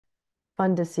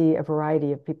fun to see a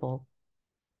variety of people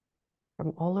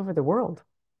from all over the world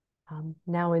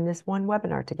now in this one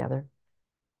webinar together.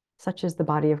 Such is the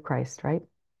body of Christ, right?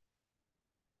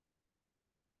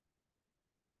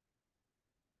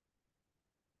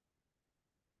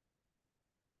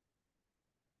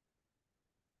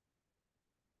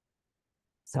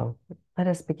 So let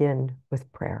us begin with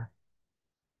prayer.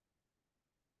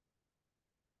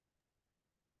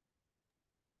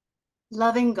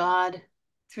 Loving God,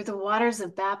 through the waters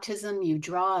of baptism, you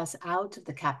draw us out of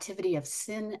the captivity of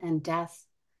sin and death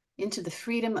into the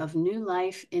freedom of new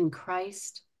life in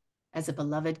Christ as a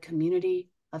beloved community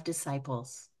of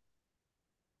disciples.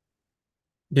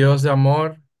 Dios de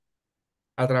amor,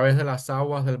 a través de las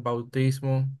aguas del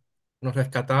bautismo, nos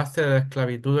rescataste de la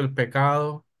esclavitud del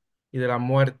pecado y de la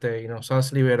muerte y nos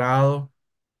has liberado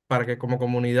para que como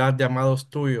comunidad de amados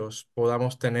tuyos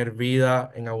podamos tener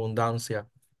vida en abundancia.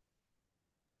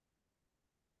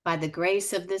 By the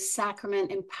grace of this sacrament,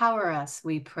 empower us,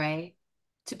 we pray,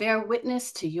 to bear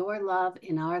witness to your love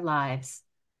in our lives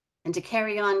and to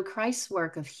carry on Christ's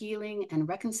work of healing and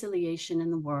reconciliation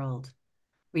in the world,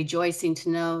 rejoicing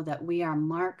to know that we are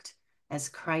marked as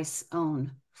Christ's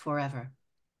own forever.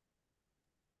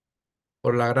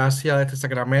 Por la gracia de este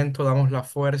sacramento damos la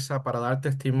fuerza para dar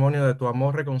testimonio de tu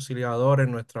amor reconciliador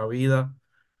en nuestra vida,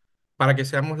 para que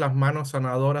seamos las manos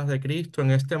sanadoras de Cristo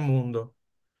en este mundo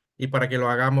y para que lo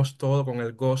hagamos todo con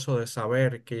el gozo de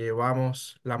saber que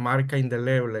llevamos la marca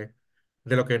indeleble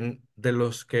de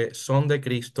los que son de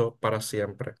Cristo para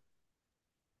siempre.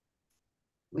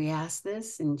 We ask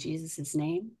this in Jesus'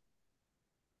 name.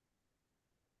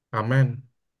 Amén.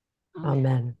 Amen.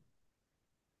 Amen.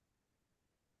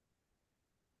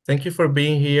 Thank you for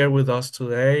being here with us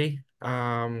today.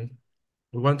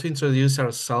 We want to introduce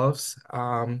ourselves.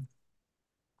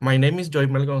 My name is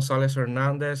Yoimel Gonzalez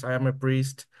Hernandez. I am a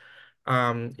priest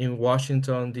in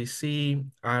Washington, D.C.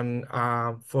 And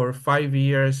for 5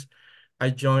 years, I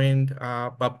joined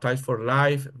Baptized for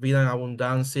Life, Vida en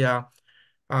Abundancia,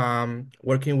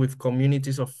 working with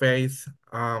communities of faith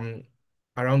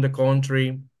around the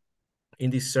country in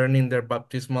discerning their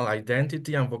baptismal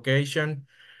identity and vocation.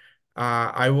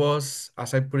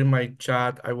 As I put in my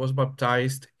chat, I was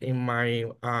baptized in my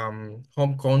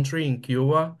home country in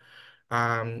Cuba,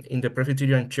 in the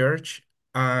Presbyterian Church.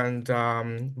 But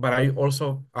I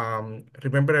also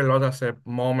remember a lot as a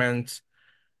moment,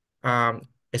 a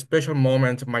special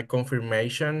moment, my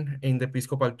confirmation in the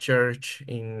Episcopal Church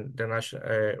in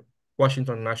the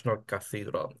Washington National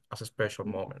Cathedral as a special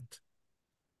moment.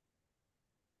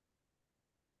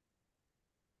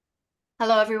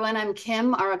 Hello, everyone. I'm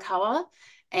Kim Arakawa,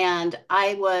 and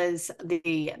I was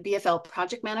the BFL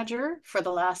project manager for the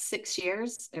last 6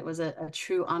 years. It was a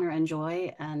true honor and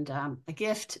joy and a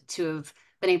gift to have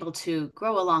been able to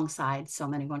grow alongside so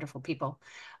many wonderful people.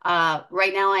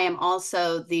 Right now, I am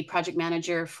also the project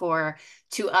manager for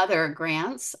 2 other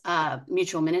grants,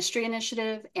 Mutual Ministry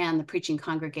Initiative and the Preaching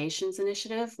Congregations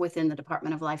Initiative within the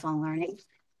Department of Lifelong Learning.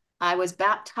 I was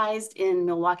baptized in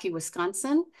Milwaukee,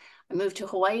 Wisconsin. I moved to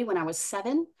Hawaii when I was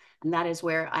 7, and that is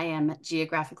where I am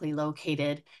geographically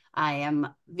located. I am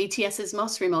VTS's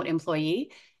most remote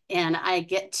employee, and I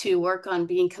get to work on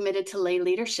being committed to lay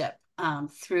leadership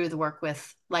through the work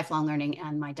with lifelong learning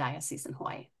and my diocese in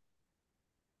Hawaii.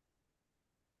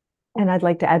 And I'd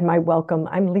like to add my welcome.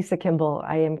 I'm Lisa Kimball.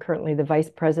 I am currently the Vice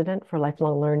President for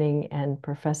Lifelong Learning and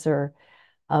Professor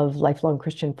of Lifelong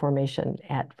Christian Formation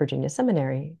at Virginia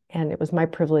Seminary. And it was my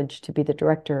privilege to be the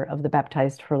director of the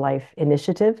Baptized for Life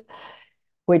initiative,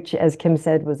 which, as Kim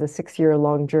said, was a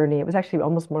 6-year-long journey. It was actually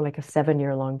almost more like a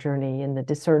 7-year-long journey in the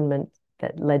discernment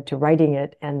that led to writing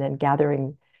it and then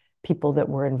gathering people that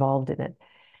were involved in it.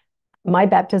 My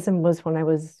baptism was when I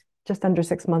was just under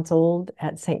 6 months old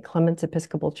at St. Clement's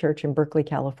Episcopal Church in Berkeley,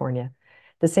 California.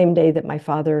 The same day that my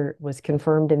father was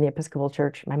confirmed in the Episcopal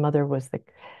Church, my mother was the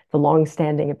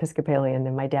long-standing Episcopalian,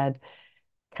 and my dad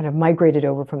kind of migrated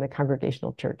over from the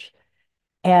Congregational Church.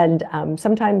 And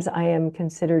sometimes I am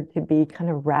considered to be kind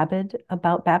of rabid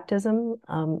about baptism.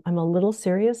 I'm a little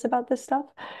serious about this stuff.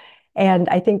 And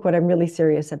I think what I'm really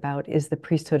serious about is the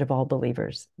priesthood of all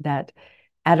believers, that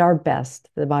at our best,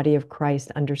 the body of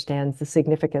Christ understands the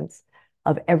significance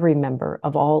of every member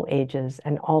of all ages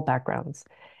and all backgrounds,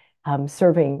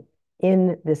 serving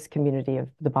in this community of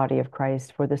the body of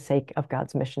Christ for the sake of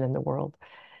God's mission in the world.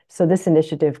 So this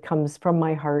initiative comes from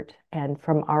my heart and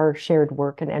from our shared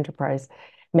work and enterprise.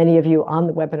 Many of you on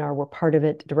the webinar were part of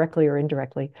it directly or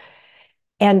indirectly.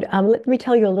 And let me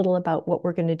tell you a little about what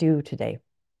we're going to do today.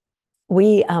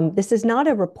 This is not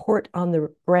a report on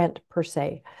the grant per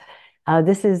se.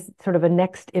 This is sort of a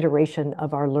next iteration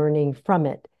of our learning from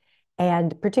it.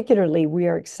 And particularly, we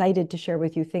are excited to share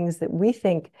with you things that we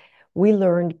think we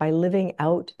learned by living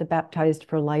out the Baptized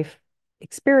for Life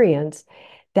experience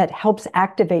that helps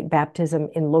activate baptism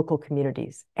in local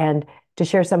communities, and to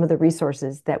share some of the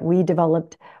resources that we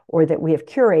developed or that we have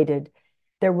curated.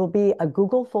 There will be a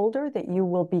Google folder that you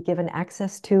will be given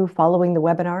access to following the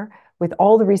webinar with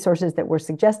all the resources that we're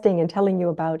suggesting and telling you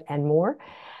about and more.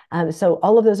 So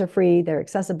all of those are free, they're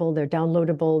accessible, they're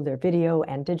downloadable, they're video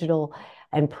and digital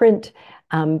and print,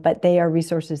 but they are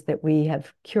resources that we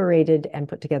have curated and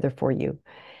put together for you.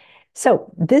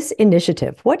 So this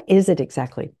initiative, what is it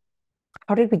exactly?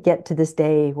 How did we get to this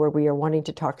day where we are wanting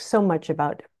to talk so much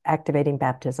about activating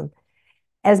baptism?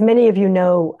 As many of you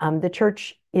know, the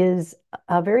church is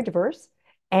very diverse,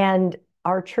 and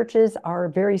our churches are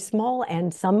very small,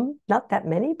 and some, not that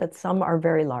many, but some are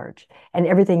very large, and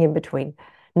everything in between.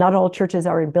 Not all churches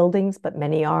are in buildings, but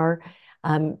many are.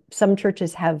 Some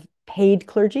churches have paid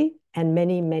clergy, and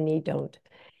many, many don't.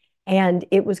 And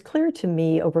it was clear to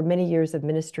me over many years of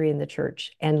ministry in the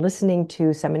church and listening to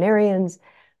seminarians,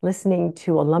 listening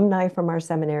to alumni from our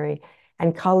seminary,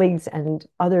 and colleagues and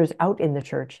others out in the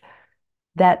church,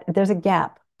 that there's a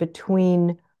gap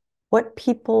between what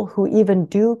people who even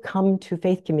do come to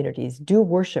faith communities, do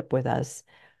worship with us,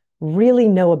 really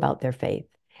know about their faith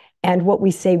and what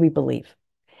we say we believe.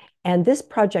 And this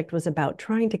project was about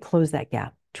trying to close that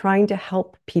gap, trying to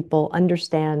help people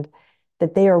understand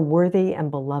that they are worthy and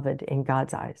beloved in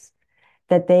God's eyes,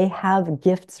 that they have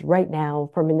gifts right now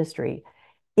for ministry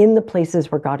in the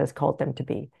places where God has called them to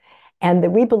be. And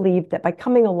that we believe that by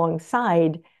coming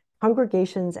alongside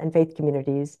congregations and faith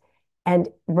communities and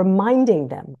reminding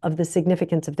them of the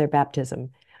significance of their baptism,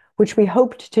 which we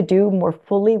hoped to do more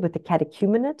fully with the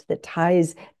catechumenate that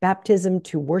ties baptism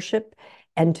to worship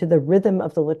and to the rhythm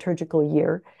of the liturgical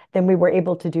year than we were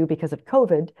able to do because of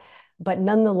COVID. But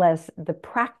nonetheless, the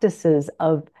practices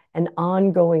of an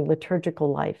ongoing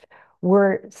liturgical life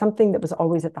were something that was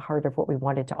always at the heart of what we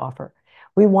wanted to offer.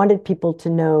 We wanted people to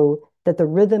know that the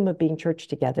rhythm of being church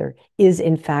together is,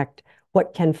 in fact,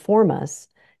 what can form us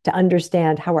to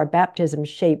understand how our baptism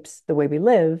shapes the way we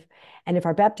live. And if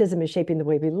our baptism is shaping the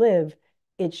way we live,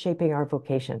 it's shaping our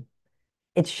vocation.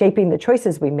 It's shaping the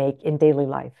choices we make in daily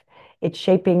life. It's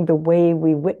shaping the way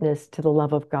we witness to the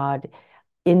love of God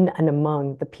in and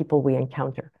among the people we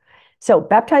encounter. So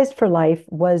Baptized for Life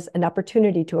was an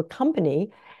opportunity to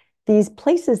accompany these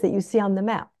places that you see on the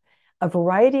map. A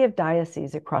variety of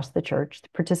dioceses across the church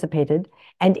participated,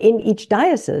 and in each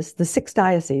diocese, the 6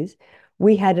 dioceses,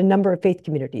 we had a number of faith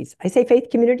communities. I say faith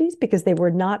communities because they were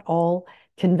not all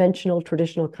conventional,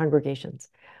 traditional congregations.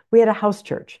 We had a house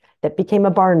church that became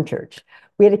a barn church.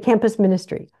 We had a campus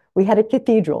ministry. We had a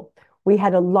cathedral. We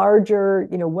had a larger,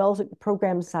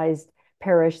 well-program-sized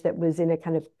parish that was in a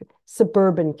kind of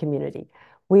suburban community.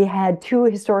 We had 2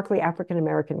 historically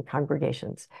African-American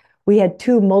congregations. We had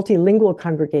 2 multilingual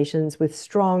congregations with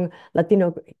strong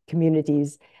Latino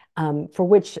communities, for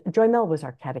which Yoimel was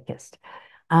our catechist.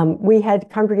 We had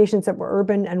congregations that were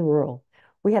urban and rural.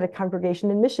 We had a congregation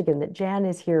in Michigan that Jan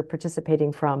is here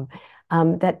participating from,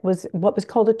 that was what was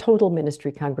called a total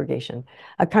ministry congregation,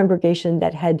 a congregation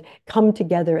that had come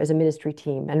together as a ministry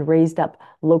team and raised up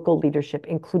local leadership,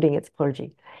 including its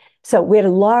clergy. So we had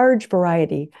a large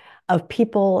variety of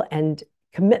people and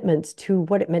commitments to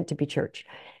what it meant to be church.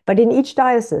 But in each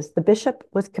diocese, the bishop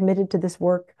was committed to this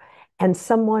work, and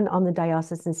someone on the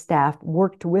diocesan staff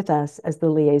worked with us as the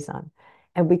liaison.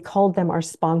 And we called them our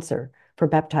sponsor for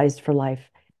Baptized for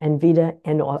Life and Vida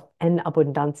en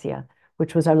Abundancia,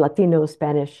 which was our Latino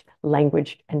Spanish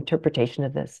language interpretation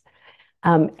of this.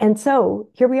 And so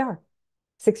here we are,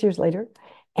 6 years later.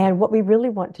 And what we really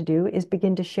want to do is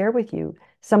begin to share with you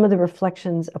some of the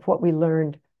reflections of what we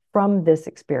learned from this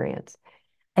experience.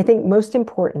 I think most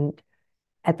important,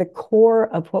 at the core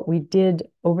of what we did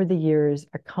over the years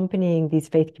accompanying these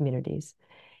faith communities,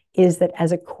 is that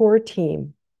as a core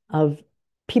team of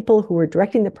people who were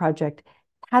directing the project,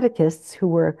 catechists who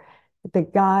were the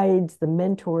guides, the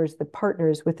mentors, the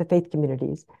partners with the faith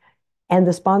communities, and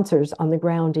the sponsors on the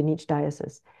ground in each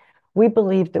diocese, we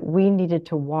believed that we needed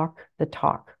to walk the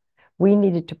talk. We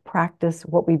needed to practice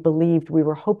what we believed we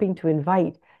were hoping to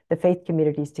invite the faith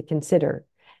communities to consider.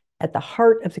 At the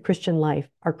heart of the Christian life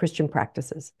are Christian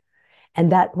practices.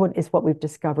 And that is what we've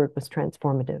discovered was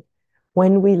transformative.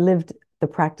 When we lived the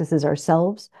practices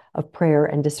ourselves of prayer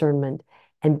and discernment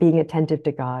and being attentive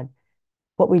to God,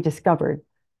 what we discovered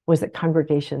was that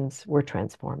congregations were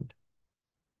transformed.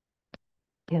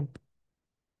 Kim.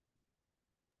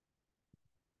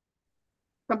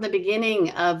 From the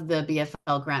beginning of the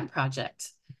BFL grant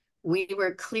project, we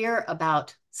were clear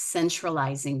about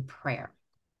centralizing prayer.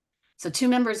 So 2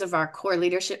 members of our core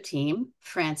leadership team,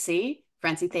 Francie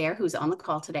Thayer, who's on the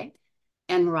call today,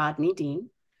 and Rodney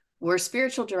Dean, were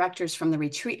spiritual directors from the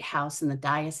retreat house in the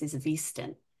Diocese of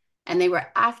Easton, and they were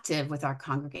active with our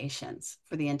congregations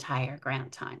for the entire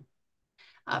grant time.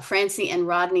 Francie and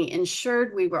Rodney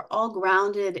ensured we were all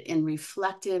grounded in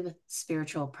reflective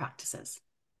spiritual practices.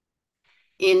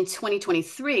 In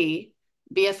 2023,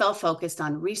 BFL focused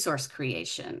on resource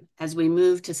creation as we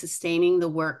moved to sustaining the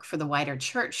work for the wider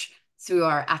church through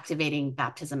our activating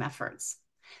baptism efforts.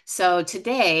 So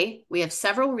today, we have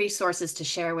several resources to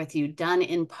share with you done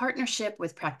in partnership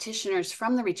with practitioners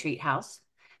from the retreat house,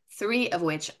 3 of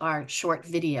which are short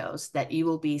videos that you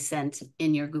will be sent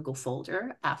in your Google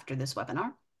folder after this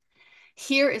webinar.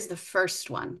 Here is the first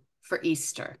one for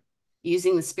Easter,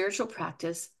 using the spiritual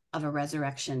practice of a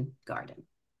resurrection garden.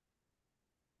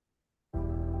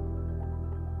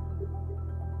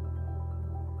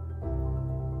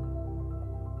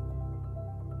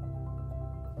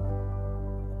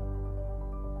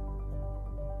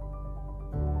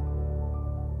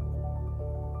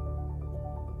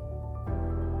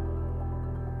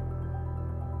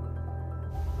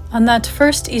 On that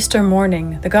first Easter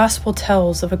morning, the Gospel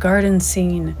tells of a garden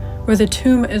scene where the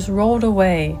tomb is rolled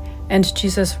away and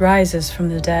Jesus rises from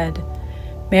the dead.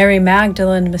 Mary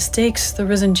Magdalene mistakes the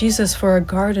risen Jesus for a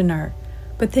gardener,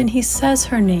 but then he says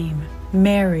her name,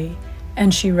 Mary,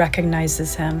 and she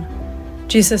recognizes him.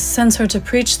 Jesus sends her to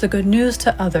preach the good news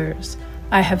to others.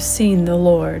 I have seen the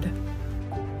Lord.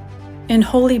 In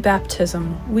holy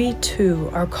baptism, we too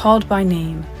are called by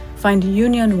name, find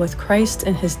union with Christ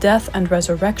in his death and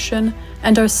resurrection,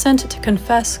 and are sent to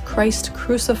confess Christ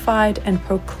crucified and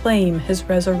proclaim his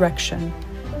resurrection.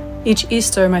 Each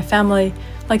Easter, my family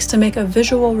likes to make a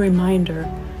visual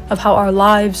reminder of how our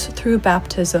lives through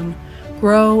baptism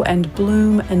grow and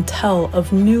bloom and tell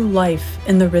of new life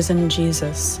in the risen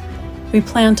Jesus. We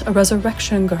plant a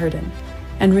resurrection garden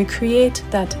and recreate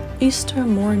that Easter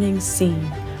morning scene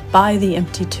by the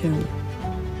empty tomb.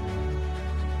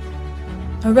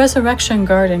 A resurrection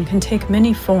garden can take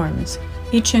many forms,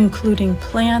 each including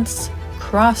plants,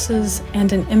 crosses,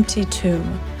 and an empty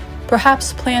tomb.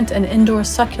 Perhaps plant an indoor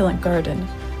succulent garden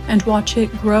and watch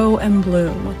it grow and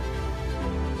bloom.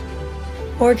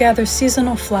 Or gather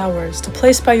seasonal flowers to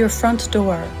place by your front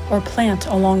door or plant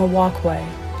along a walkway.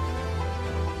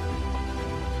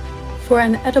 For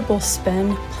an edible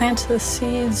spin, plant the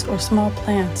seeds or small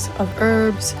plants of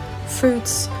herbs,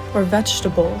 fruits, or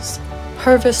vegetables.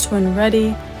 Harvest when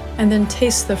ready, and then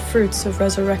taste the fruits of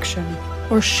resurrection,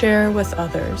 or share with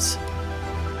others.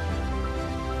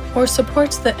 Or support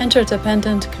the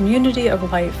interdependent community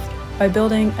of life by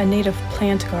building a native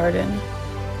plant garden.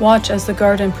 Watch as the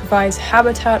garden provides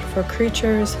habitat for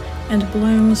creatures and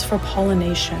blooms for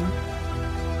pollination.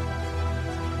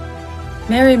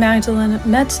 Mary Magdalene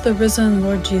met the risen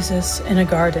Lord Jesus in a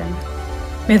garden.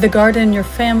 May the garden your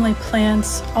family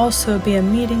plants also be a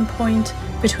meeting point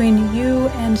between you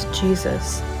and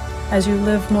Jesus as you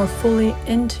live more fully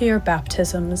into your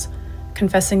baptisms,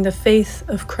 confessing the faith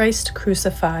of Christ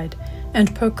crucified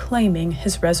and proclaiming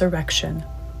his resurrection.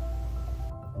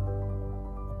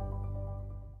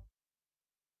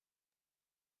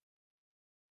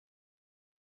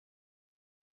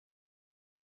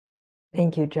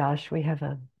 Thank you, Josh. We have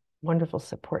a wonderful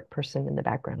support person in the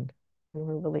background, and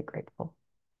we're really grateful.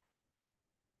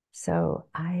 So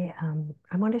I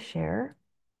want to share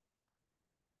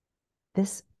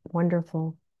this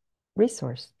wonderful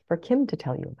resource for Kim to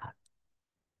tell you about.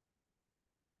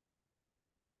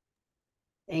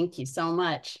 Thank you so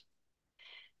much.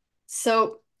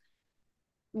 So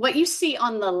what you see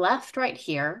on the left right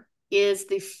here is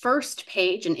the first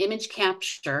page, an image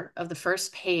capture of the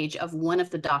first page of one of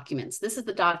the documents. This is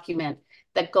the document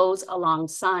that goes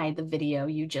alongside the video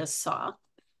you just saw.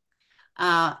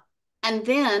 And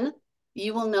then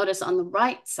you will notice on the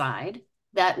right side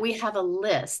that we have a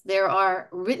list. There are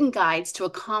written guides to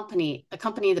accompany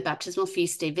the baptismal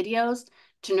feast day videos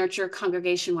to nurture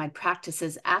congregation-wide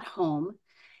practices at home.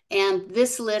 And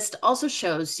this list also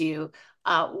shows you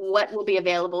what will be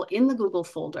available in the Google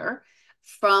folder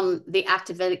from the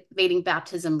Activating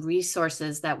Baptism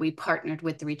resources that we partnered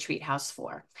with the Retreat House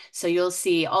for. So you'll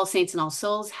see All Saints and All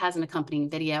Souls has an accompanying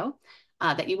video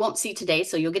that you won't see today,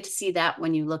 so you'll get to see that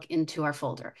when you look into our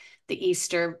folder. The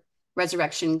Easter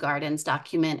Resurrection Gardens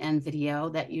document and video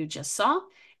that you just saw,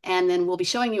 and then we'll be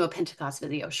showing you a Pentecost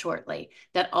video shortly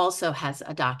that also has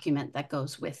a document that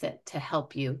goes with it to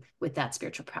help you with that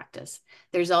spiritual practice.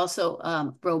 There's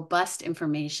also robust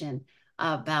information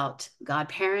about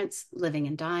godparents, living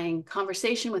and dying,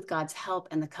 conversation with God's help,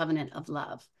 and the covenant of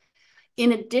love.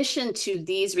 In addition to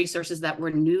these resources that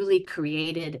were newly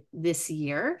created this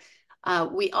year,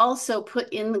 we also put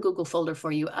in the Google folder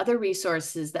for you other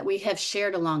resources that we have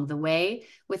shared along the way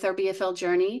with our BFL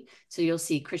journey. So you'll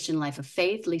see Christian Life of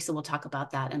Faith. Lisa will talk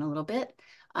about that in a little bit.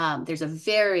 There's a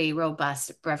very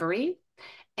robust breviary,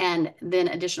 and then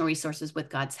additional resources with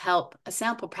God's help, a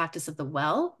sample practice of the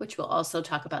well, which we'll also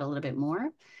talk about a little bit more.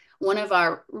 One of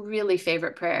our really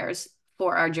favorite prayers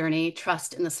for our journey,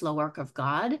 Trust in the Slow Work of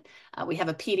God. We have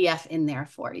a PDF in there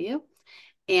for you.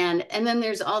 And then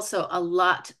there's also a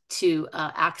lot to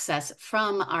access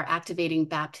from our Activating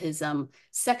Baptism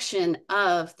section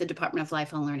of the Department of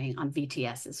Lifelong Learning on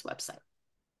VTS's website.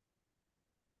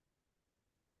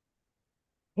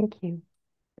 Thank you.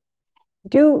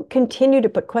 Do continue to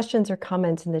put questions or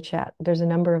comments in the chat. There's a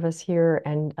number of us here,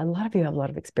 and a lot of you have a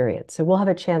lot of experience. So we'll have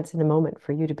a chance in a moment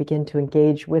for you to begin to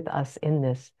engage with us in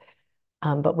this.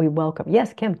 But we welcome.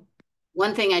 Yes, Kim.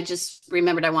 One thing I just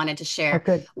remembered I wanted to share. Oh,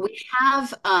 good. We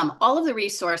have all of the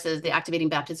resources, the Activating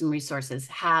Baptism resources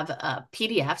have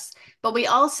PDFs, but we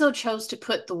also chose to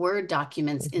put the Word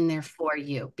documents in there for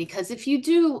you. Because if you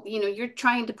do, you're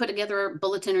trying to put together a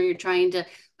bulletin or you're trying to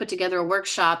put together a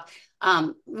workshop,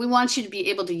 we want you to be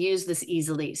able to use this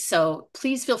easily. So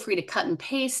please feel free to cut and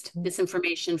paste this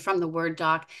information from the Word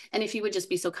doc. And if you would just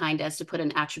be so kind as to put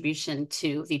an attribution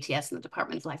to VTS and the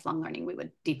Department of Lifelong Learning, we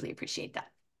would deeply appreciate that.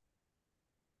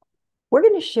 We're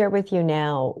going to share with you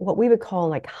now what we would call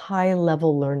like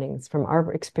high-level learnings from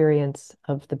our experience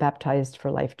of the Baptized for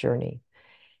Life journey.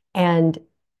 And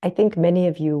I think many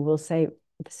of you will say,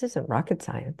 this isn't rocket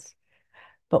science.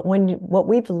 But what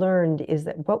we've learned is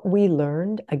that what we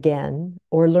learned again,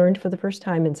 or learned for the first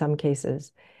time in some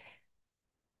cases,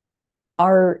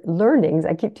 are learnings.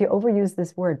 I keep to overuse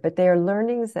this word, but they are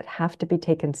learnings that have to be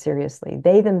taken seriously.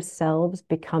 They themselves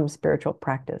become spiritual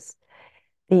practice.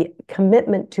 The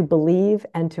commitment to believe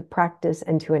and to practice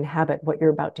and to inhabit what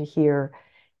you're about to hear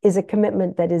is a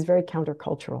commitment that is very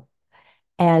countercultural.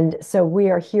 And so we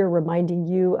are here reminding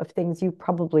you of things you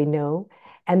probably know,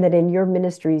 and that in your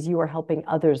ministries, you are helping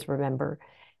others remember.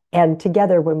 And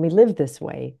together, when we live this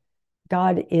way,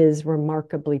 God is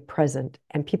remarkably present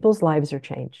and people's lives are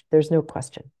changed. There's no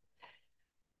question.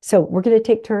 So we're going to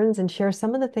take turns and share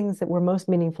some of the things that were most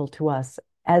meaningful to us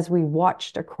as we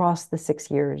watched across the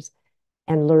 6 years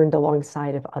and learned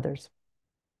alongside of others.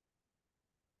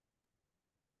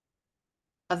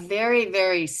 A very,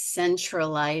 very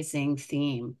centralizing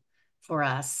theme for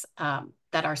us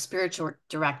that our spiritual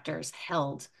directors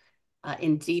held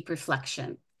in deep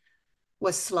reflection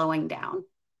was slowing down.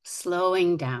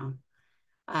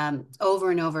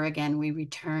 Over and over again, we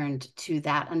returned to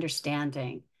that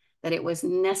understanding that it was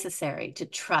necessary to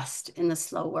trust in the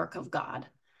slow work of God,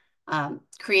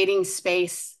 creating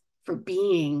space for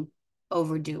being,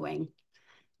 overdoing,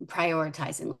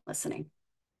 prioritizing listening.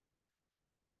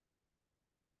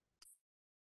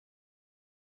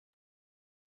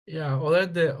 Yeah,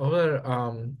 the other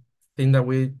thing that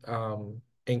we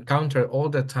encounter all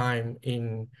the time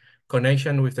in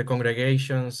connection with the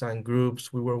congregations and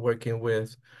groups we were working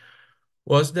with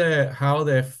was how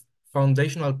the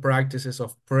foundational practices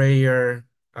of prayer,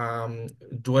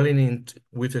 dwelling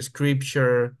with the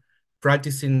scripture,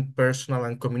 practicing personal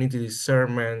and community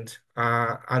discernment,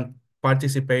 and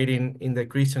participating in the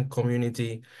Christian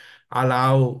community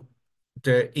allow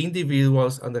the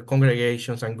individuals and the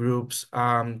congregations and groups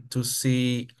to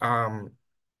see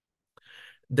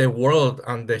the world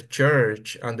and the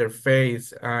church and their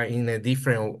faith in a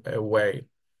different way.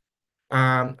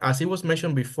 As it was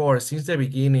mentioned before, since the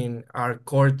beginning, our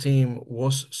core team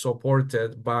was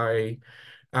supported by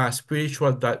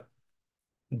spiritual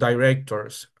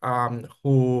directors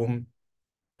who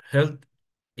helped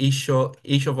each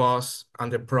of us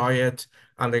and the project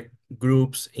and the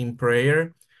groups in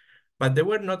prayer. But they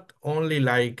were not only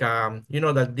like,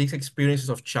 that these experiences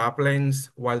of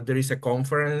chaplains while there is a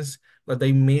conference, that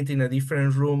they meet in a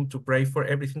different room to pray for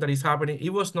everything that is happening.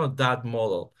 It was not that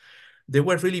model. They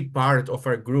were really part of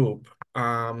our group.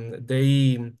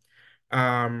 They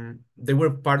were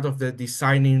part of the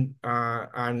designing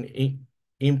and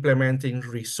implementing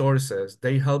resources.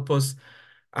 They help us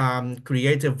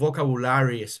create a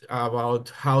vocabulary about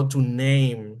how to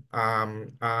name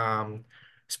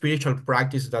spiritual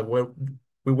practices that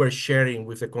we were sharing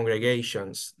with the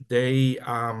congregations. They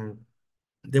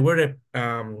were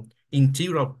an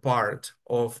integral part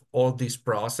of all this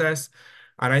process.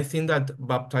 And I think that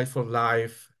Baptized for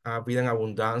Life, Vida en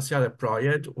Abundancia, the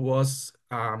project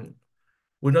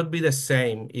would not be the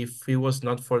same if it was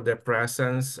not for the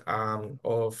presence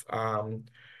of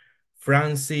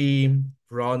Francie,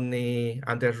 Rodney,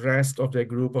 and the rest of the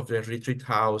group of the retreat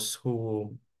house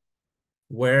who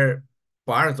were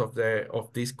part of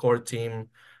this core team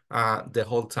the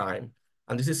whole time.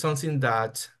 And this is something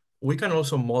that we can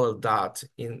also model that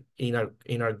in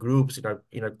our groups,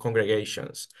 in our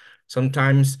congregations.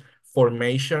 Sometimes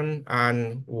formation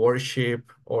and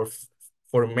worship, or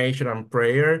formation and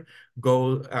prayer,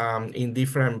 go in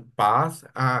different paths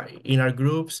in our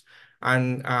groups,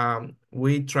 and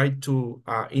we try to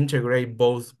integrate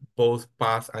both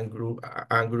paths and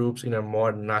groups in a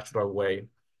more natural way.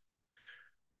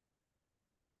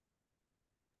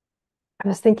 I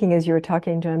was thinking as you were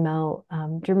talking, Yoimel,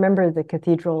 do you remember the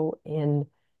cathedral in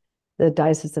the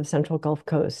Diocese of Central Gulf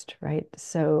Coast, right?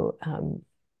 So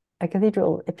a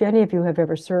cathedral, if any of you have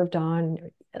ever served on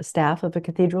a staff of a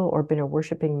cathedral or been a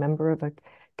worshiping member of a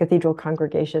cathedral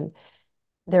congregation,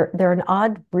 they're an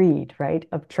odd breed, right,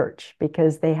 of church,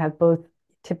 because they have both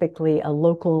typically a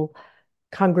local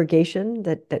congregation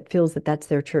that feels that that's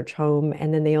their church home,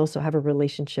 and then they also have a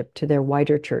relationship to their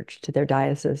wider church, to their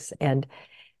diocese, and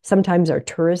sometimes are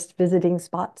tourist visiting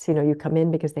spots. You know, you come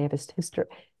in because they have a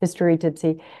history to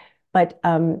see. But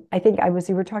I think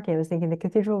you were talking, I was thinking the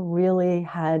cathedral really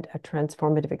had a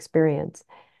transformative experience,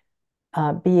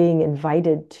 being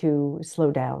invited to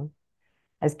slow down,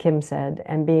 as Kim said,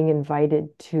 and being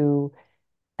invited to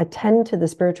attend to the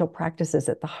spiritual practices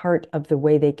at the heart of the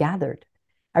way they gathered.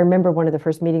 I remember one of the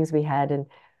first meetings we had, and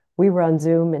we were on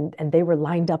Zoom, and they were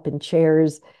lined up in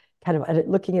chairs, kind of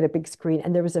looking at a big screen,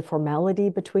 and there was a formality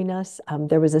between us.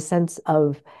 There was a sense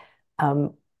of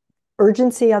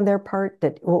urgency on their part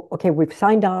that, well, okay, we've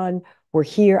signed on, we're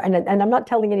here. And I'm not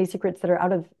telling any secrets that are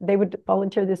out of, they would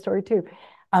volunteer this story too.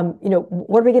 You know,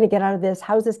 what are we going to get out of this?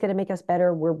 How is this going to make us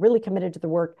better? We're really committed to the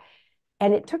work.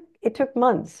 And it took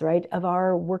months, right, of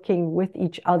our working with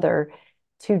each other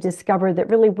to discover that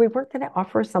really we weren't going to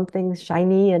offer something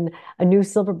shiny and a new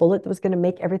silver bullet that was going to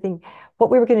make everything.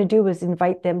 What we were going to do was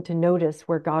invite them to notice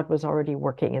where God was already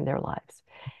working in their lives.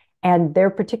 And their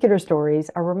particular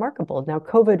stories are remarkable. Now,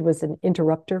 COVID was an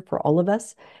interrupter for all of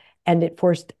us, and it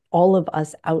forced all of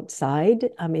us outside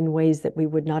in ways that we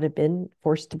would not have been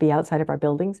forced to be outside of our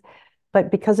buildings.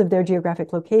 But because of their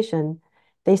geographic location,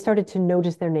 they started to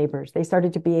notice their neighbors. They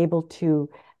started to be able to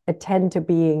attend to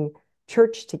being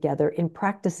church together in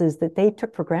practices that they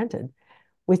took for granted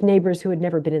with neighbors who had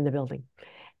never been in the building.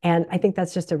 And I think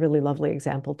that's just a really lovely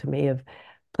example to me of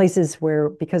places where,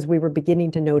 because we were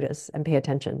beginning to notice and pay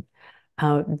attention,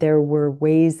 there were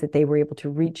ways that they were able to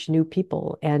reach new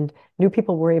people, and new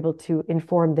people were able to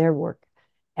inform their work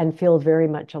and feel very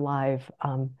much alive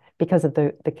because of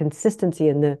the consistency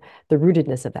and the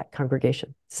rootedness of that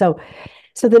congregation. So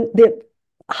the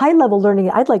high level learning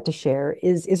I'd like to share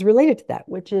is related to that,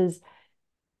 which is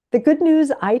the good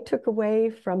news I took away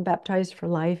from Baptized for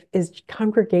Life is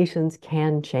congregations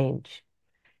can change.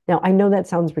 Now, I know that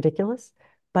sounds ridiculous,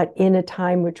 but in a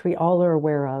time which we all are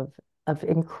aware of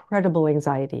incredible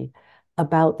anxiety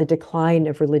about the decline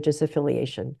of religious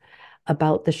affiliation,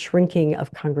 about the shrinking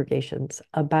of congregations,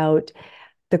 about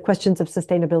the questions of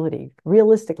sustainability,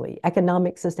 realistically,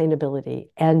 economic sustainability,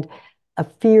 and a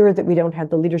fear that we don't have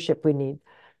the leadership we need.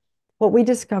 What we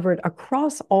discovered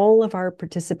across all of our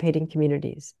participating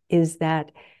communities is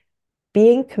that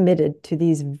being committed to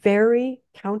these very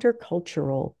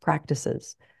countercultural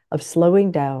practices of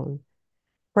slowing down,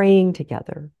 praying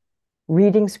together,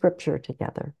 reading scripture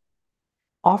together,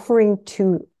 offering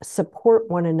to support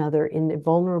one another in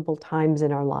vulnerable times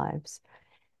in our lives,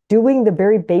 doing the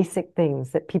very basic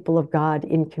things that people of God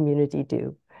in community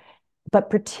do, but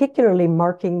particularly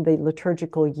marking the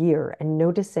liturgical year and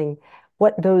noticing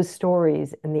what those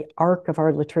stories in the arc of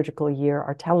our liturgical year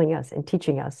are telling us and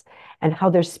teaching us, and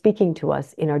how they're speaking to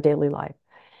us in our daily life.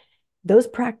 Those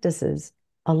practices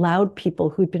allowed people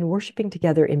who'd been worshiping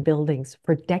together in buildings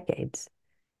for decades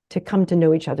to come to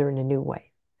know each other in a new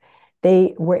way.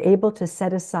 They were able to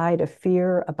set aside a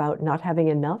fear about not having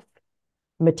enough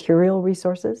material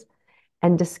resources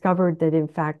and discovered that, in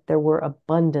fact, there were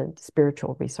abundant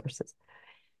spiritual resources.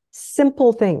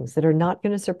 Simple things that are not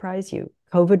going to surprise you.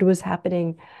 COVID was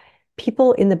happening.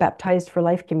 People in the Baptized for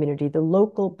Life community, the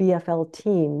local BFL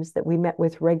teams that we met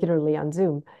with regularly on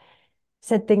Zoom,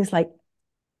 said things like,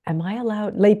 am I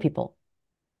allowed, lay people,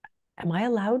 am I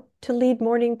allowed to lead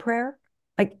morning prayer?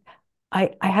 Like,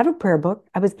 I have a prayer book.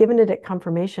 I was given it at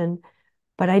confirmation,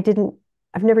 but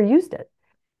I've never used it.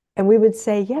 And we would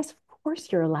say, yes, of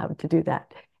course you're allowed to do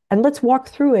that. And let's walk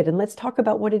through it, and let's talk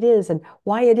about what it is and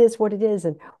why it is what it is,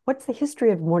 and what's the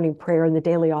history of morning prayer in the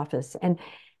daily office. And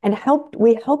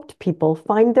we helped people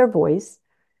find their voice,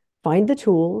 find the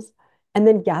tools, and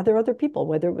then gather other people,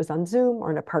 whether it was on Zoom or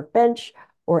on a park bench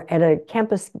or at a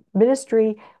campus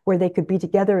ministry where they could be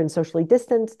together and socially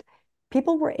distanced.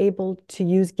 people were able to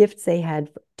use gifts they had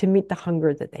to meet the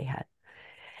hunger that they had.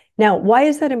 Now, why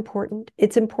is that important?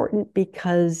 It's important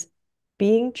because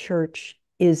being church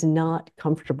is not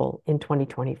comfortable in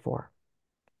 2024.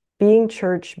 Being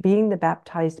church, being the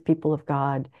baptized people of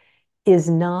God, is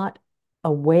not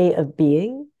a way of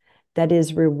being that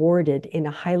is rewarded in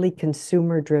a highly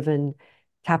consumer-driven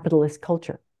capitalist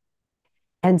culture.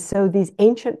 And so these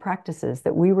ancient practices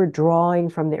that we were drawing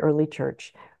from the early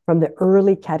church, from the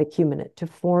early catechumenate to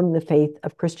form the faith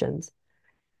of Christians,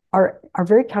 are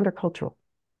very countercultural.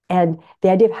 And the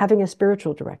idea of having a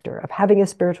spiritual director, of having a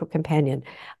spiritual companion,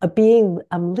 of being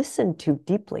listened to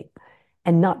deeply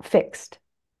and not fixed.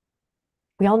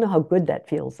 We all know how good that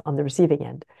feels on the receiving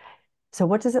end. So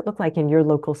what does it look like in your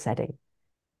local setting?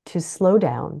 To slow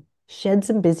down, shed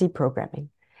some busy programming,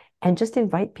 and just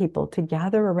invite people to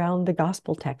gather around the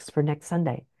gospel text for next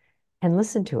Sunday and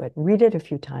listen to it, read it a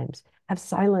few times, have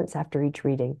silence after each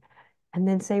reading, and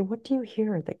then say, what do you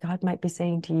hear that God might be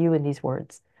saying to you in these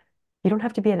words? You don't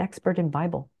have to be an expert in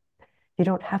Bible. You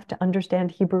don't have to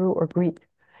understand Hebrew or Greek.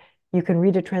 You can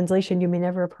read a translation you may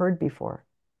never have heard before,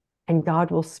 and God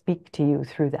will speak to you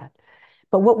through that.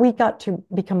 But what we got to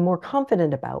become more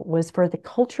confident about was for the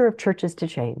culture of churches to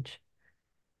change.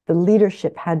 The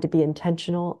leadership had to be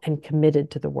intentional and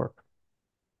committed to the work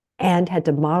and had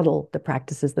to model the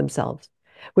practices themselves,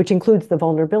 which includes the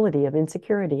vulnerability of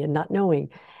insecurity and not knowing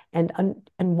and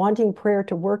wanting prayer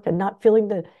to work and not feeling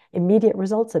the immediate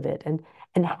results of it and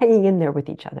hanging in there with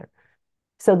each other.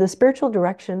 So the spiritual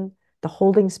direction, the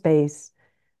holding space,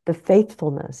 the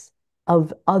faithfulness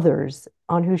of others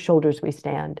on whose shoulders we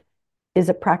stand is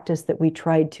a practice that we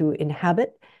tried to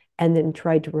inhabit and then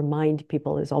tried to remind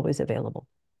people is always available.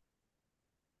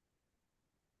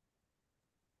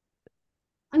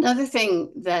 Another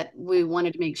thing that we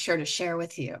wanted to make sure to share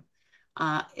with you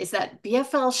is that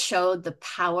BFL showed the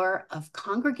power of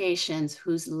congregations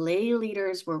whose lay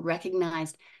leaders were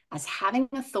recognized as having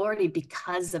authority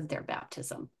because of their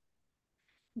baptism.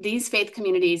 These faith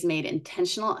communities made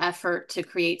intentional effort to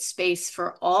create space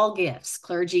for all gifts,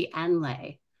 clergy and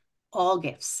lay, all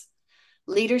gifts.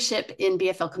 Leadership in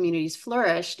BFL communities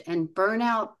flourished and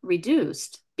burnout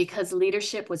reduced because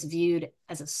leadership was viewed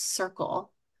as a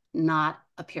circle, not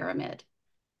a pyramid.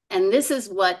 And this is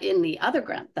what in the other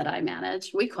grant that I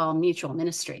manage, we call mutual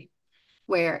ministry,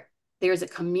 where there's a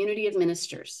community of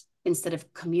ministers instead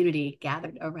of community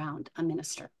gathered around a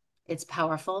minister. It's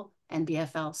powerful, and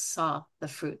BFL saw the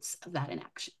fruits of that in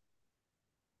action.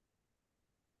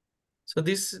 So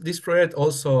this project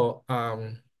also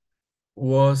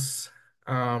was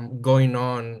going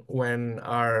on when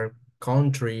our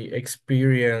country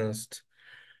experienced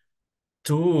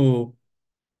two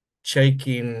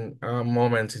shaking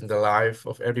moments in the life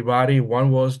of everybody.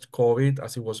 One was COVID,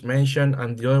 as it was mentioned,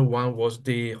 and the other one was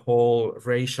the whole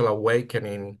racial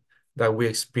awakening that we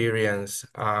experienced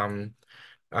during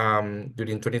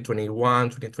 2021,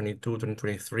 2022,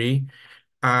 2023.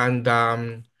 And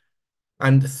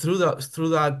through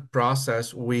that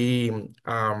process, we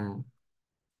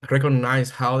recognize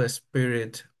how the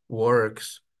Spirit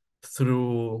works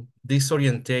through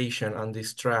disorientation and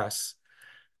distress,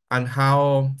 and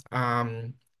how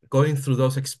going through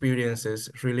those experiences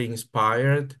really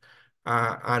inspired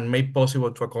and made possible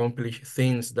to accomplish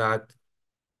things that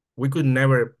we could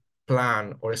never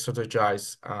plan or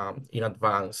strategize in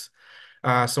advance.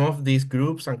 Some of these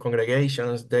groups and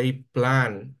congregations, they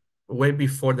plan way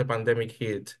before the pandemic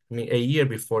hit, I mean, a year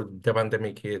before the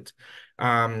pandemic hit,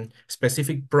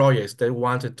 specific projects they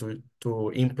wanted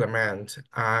to implement.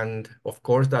 And of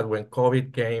course, that when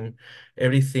COVID came,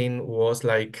 everything was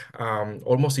like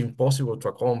almost impossible to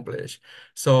accomplish.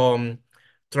 So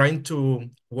trying to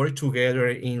work together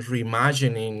in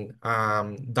reimagining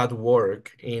that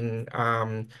work, in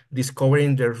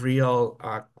discovering the real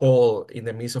call in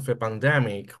the midst of a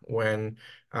pandemic when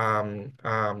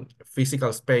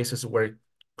physical spaces were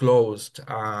closed,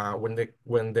 when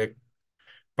the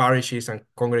parishes and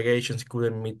congregations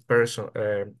couldn't meet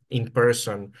in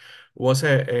person, was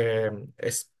a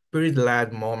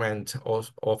spirit-led moment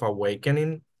of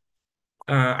awakening.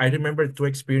 I remember two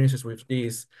experiences with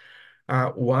this.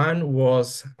 One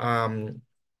was, and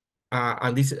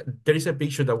there is a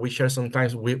picture that we share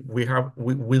sometimes. We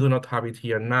do not have it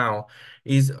here now.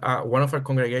 Is one of our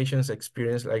congregations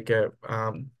experienced like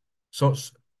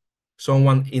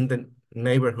someone in the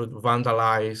neighborhood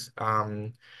vandalized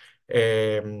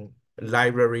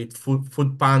library,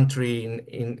 food pantry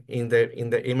in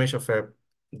the image of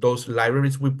those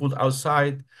libraries we put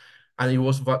outside, and it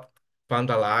was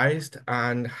vandalized,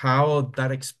 and how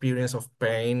that experience of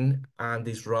pain and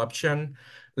disruption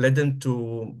led them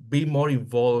to be more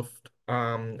involved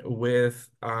with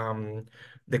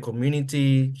the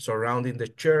community surrounding the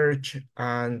church,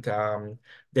 and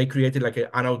they created like an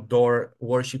outdoor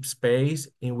worship space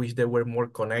in which they were more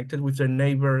connected with their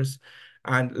neighbors,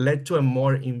 and led to a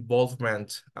more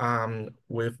involvement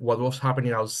with what was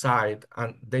happening outside.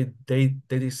 And they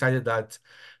decided that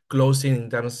closing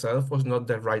themselves was not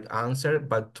the right answer,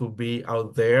 but to be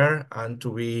out there and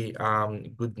to be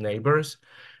good neighbors.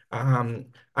 And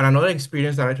another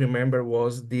experience that I remember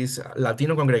was this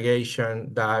Latino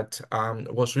congregation that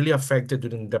was really affected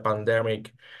during the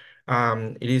pandemic.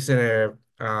 It is in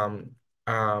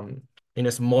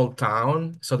a small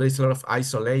town, so there's a lot of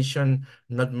isolation,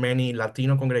 not many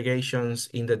Latino congregations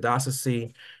in the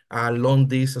diocese, long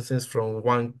distances from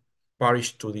one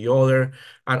parish to the other.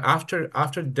 And after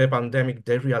the pandemic,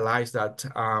 they realized that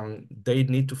they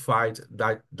need to fight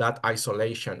that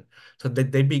isolation. So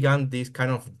they began this kind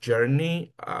of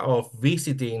journey of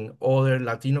visiting other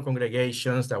Latino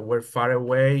congregations that were far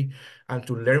away, and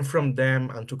to learn from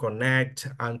them and to connect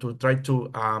and to try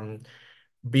to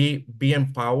be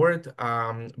empowered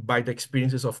by the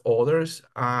experiences of others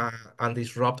and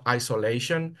disrupt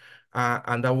isolation.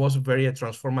 And that was very a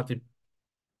transformative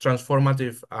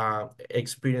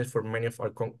experience for many of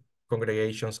our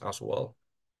congregations as well.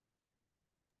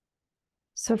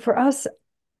 So for us,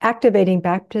 activating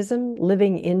baptism,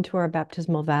 living into our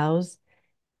baptismal vows,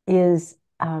 is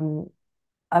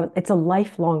it's a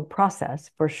lifelong process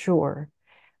for sure,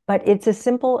 but it's as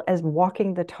simple as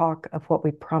walking the talk of what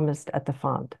we promised at the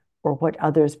font or what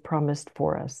others promised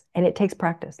for us. And it takes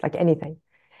practice, like anything.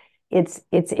 It's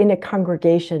in a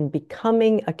congregation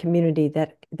becoming a community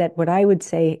that what I would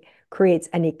say creates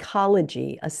an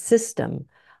ecology, a system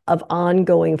of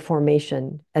ongoing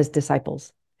formation as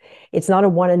disciples. It's not a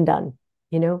one and done.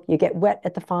 You get wet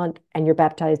at the font and you're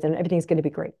baptized and everything's going to be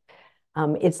great.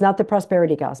 It's not the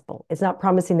prosperity gospel. It's not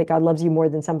promising that God loves you more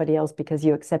than somebody else because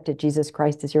you accepted Jesus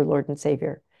Christ as your Lord and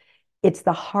Savior. It's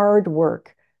the hard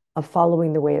work of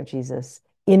following the way of Jesus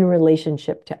in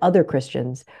relationship to other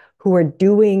Christians who are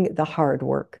doing the hard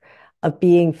work of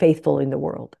being faithful in the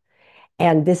world.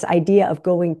 And this idea of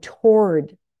going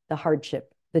toward the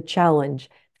hardship, the challenge,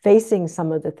 facing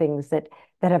some of the things that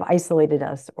have isolated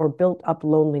us or built up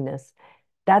loneliness,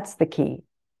 that's the key.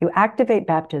 You activate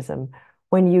baptism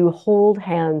when you hold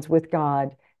hands with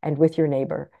God and with your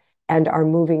neighbor and are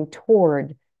moving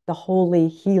toward the holy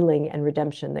healing and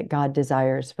redemption that God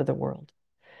desires for the world.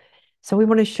 So we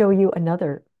want to show you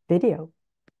another video.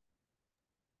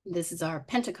 This is our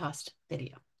Pentecost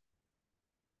video.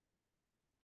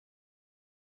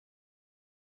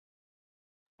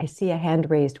 I see a hand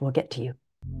raised. We'll get to you.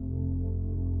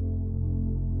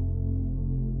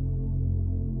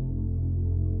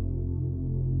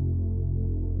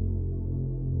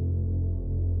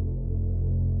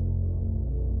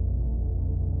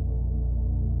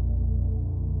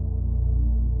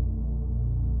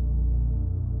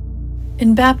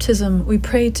 In baptism, we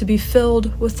pray to be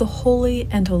filled with the Holy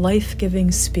and life-giving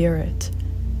Spirit.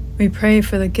 We pray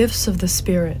for the gifts of the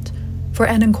Spirit, for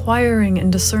an inquiring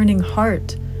and discerning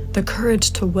heart, the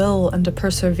courage to will and to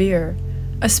persevere,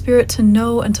 a spirit to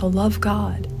know and to love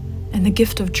God, and the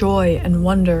gift of joy and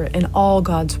wonder in all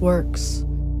God's works.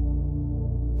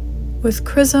 With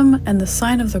chrism and the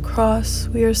sign of the cross,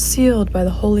 we are sealed by the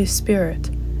Holy Spirit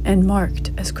and marked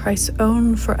as Christ's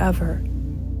own forever.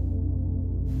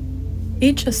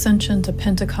 Each ascension to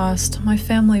Pentecost, my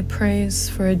family prays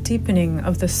for a deepening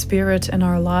of the Spirit in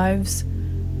our lives.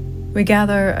 We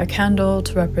gather a candle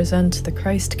to represent the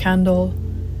Christ candle,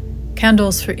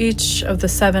 candles for each of the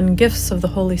 7 gifts of the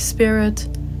Holy Spirit,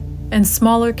 and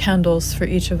smaller candles for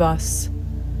each of us.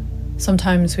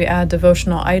 Sometimes we add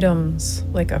devotional items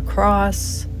like a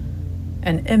cross,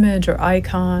 an image or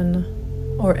icon,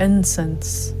 or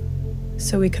incense,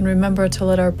 so we can remember to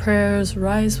let our prayers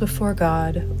rise before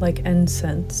God like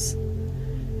incense.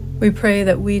 We pray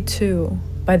that we too,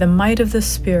 by the might of the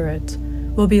Spirit,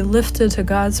 will be lifted to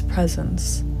God's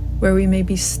presence, where we may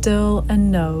be still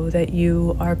and know that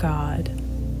you are God.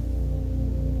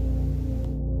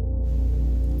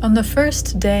 On the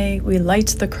first day, we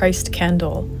light the Christ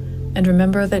candle and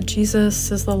remember that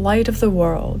Jesus is the light of the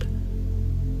world.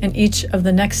 In each of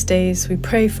the next days, we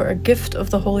pray for a gift of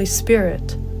the Holy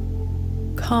Spirit.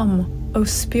 Come, O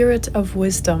Spirit of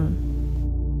wisdom.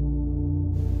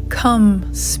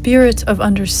 Come, Spirit of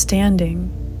understanding.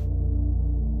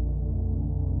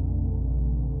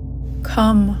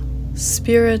 Come,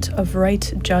 Spirit of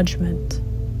right judgment.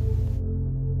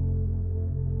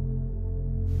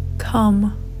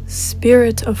 Come,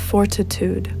 Spirit of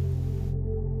fortitude.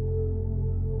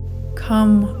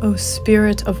 Come, O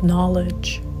Spirit of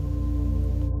knowledge.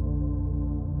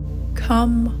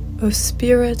 Come, O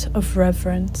Spirit of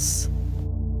reverence.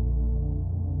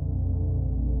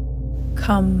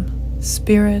 Come,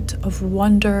 Spirit of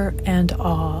wonder and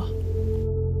awe.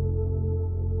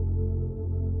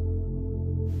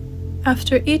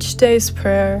 After each day's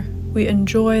prayer, we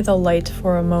enjoy the light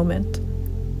for a moment,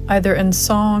 either in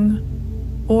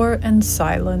song or in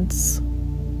silence.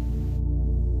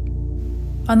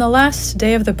 On the last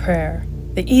day of the prayer,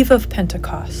 the eve of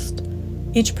Pentecost,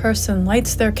 each person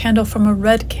lights their candle from a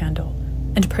red candle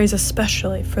and prays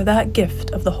especially for that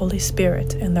gift of the Holy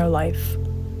Spirit in their life.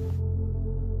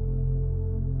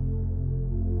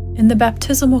 In the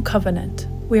baptismal covenant,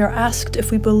 we are asked if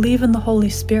we believe in the Holy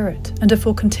Spirit and if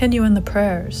we'll continue in the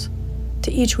prayers.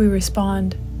 To each we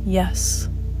respond, yes.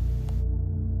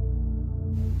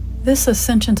 This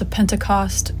Ascension to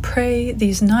Pentecost, pray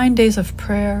these 9 days of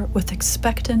prayer with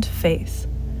expectant faith,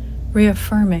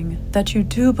 reaffirming that you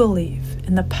do believe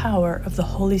in the power of the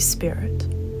Holy Spirit.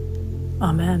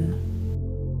 Amen.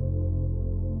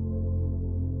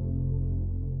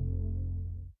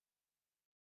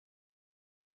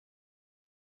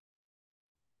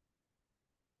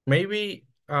 Maybe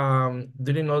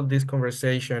during all this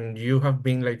conversation, you have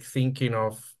been like thinking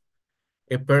of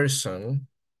a person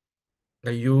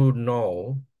that you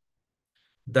know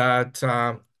that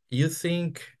you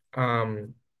think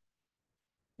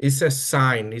is a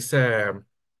sign, is a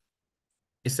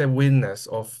witness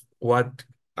of what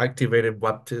activated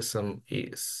baptism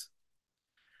is.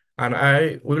 And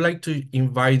I would like to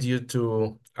invite you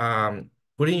to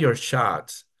put in your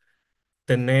chat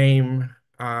the name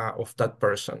of that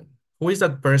person. Who is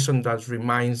that person that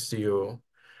reminds you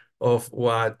of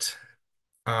what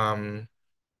a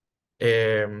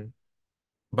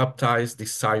baptized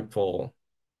disciple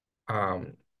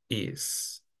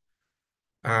is?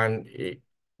 And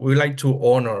we like to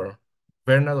honor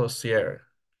Berna Dossier.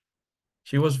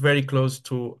 She was very close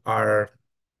to our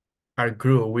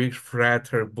group. We read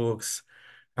her books,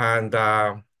 and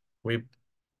we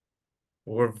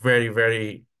were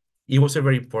it was a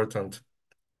very important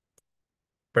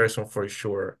person for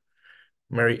sure.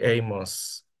 Mary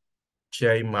Amos,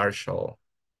 J. Marshall.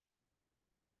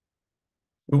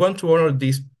 We want to honor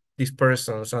these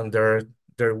persons and their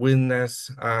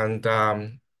witness and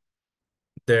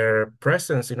their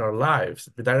presence in our lives.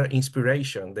 They are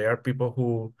inspiration. They are people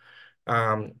who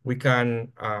we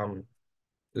can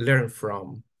learn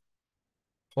from.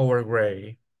 Howard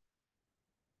Gray,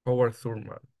 Howard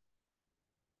Thurman,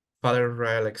 Father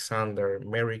Ray Alexander,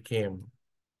 Mary Kim.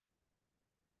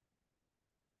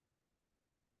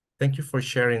 Thank you for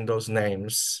sharing those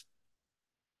names.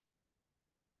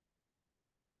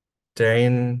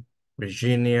 Dane,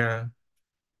 Virginia,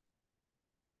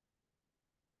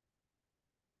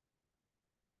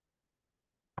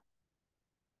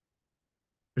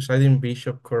 Presiding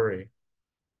Bishop Curry.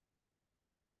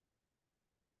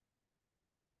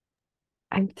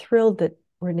 I'm thrilled that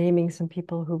we're naming some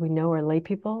people who we know are lay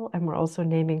people, and we're also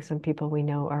naming some people we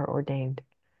know are ordained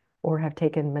or have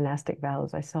taken monastic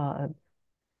vows. I saw a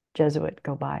Jesuit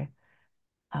go by.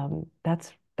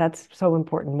 That's so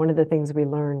important. One of the things we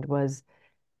learned was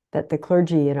that the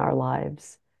clergy in our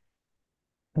lives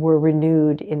were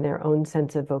renewed in their own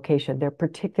sense of vocation, their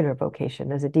particular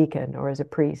vocation as a deacon or as a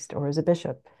priest or as a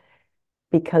bishop,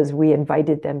 because we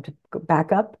invited them to go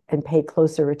back up and pay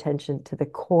closer attention to the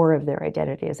core of their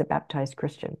identity as a baptized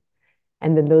Christian.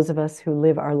 And then those of us who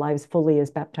live our lives fully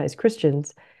as baptized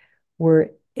Christians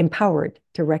were empowered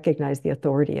to recognize the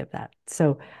authority of that.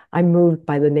 So I'm moved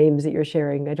by the names that you're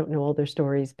sharing. I don't know all their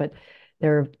stories, but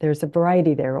there's a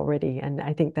variety there already. And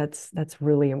I think that's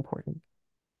really important.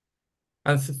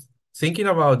 And thinking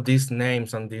about these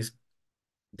names and these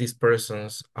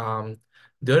persons, the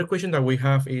other question that we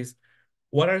have is,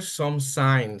 what are some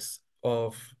signs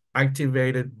of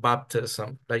activated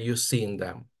baptism that you see in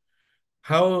them?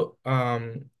 How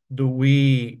do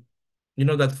we,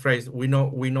 that phrase, we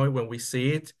know it when we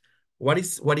see it. What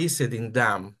is it in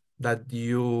them that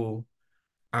you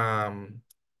can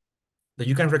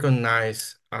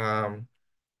recognize the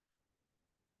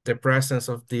presence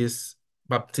of this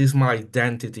baptismal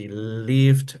identity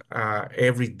lived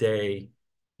every day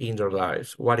in their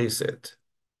lives? What is it?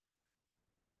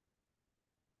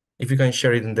 If you can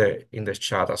share it in the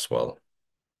chat as well.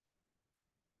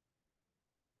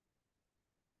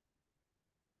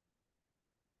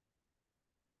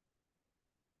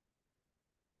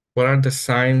 What are the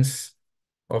signs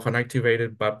of an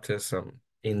activated baptism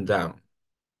in them?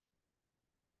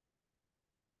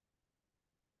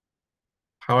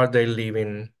 How are they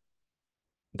living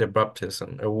the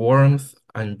baptism? A warmth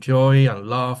and joy and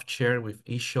love shared with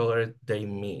each other they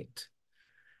meet.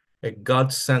 A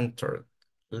God-centered,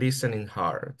 listening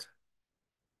heart.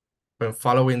 When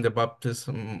following the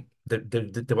baptism,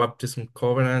 the baptism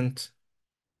covenant,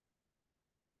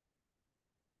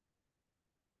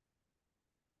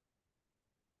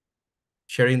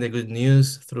 sharing the good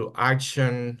news through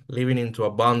action, living into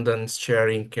abundance,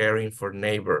 sharing, caring for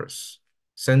neighbors,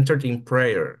 centered in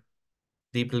prayer,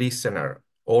 deep listener,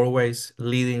 always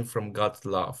leading from God's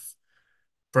love,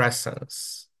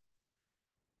 presence,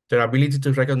 their ability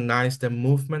to recognize the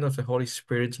movement of the Holy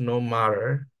Spirit no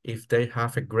matter if they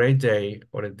have a great day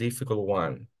or a difficult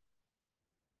one,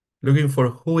 looking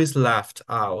for who is left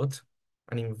out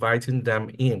and inviting them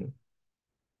in.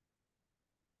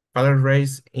 Father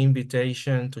Ray's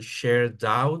invitation to share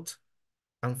doubt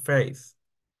and faith,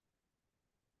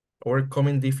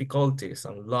 overcoming difficulties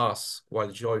and loss while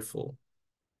joyful,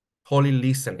 holy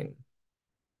listening.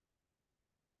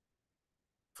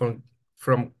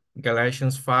 From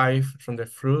Galatians 5, from the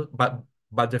fruit, but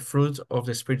the fruit of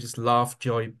the Spirit is love,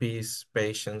 joy, peace,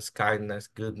 patience, kindness,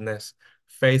 goodness,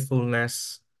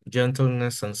 faithfulness,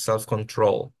 gentleness, and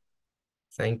self-control.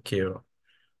 Thank you.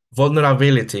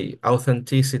 Vulnerability,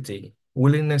 authenticity,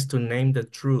 willingness to name the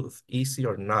truth, easy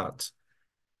or not,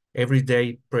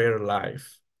 everyday prayer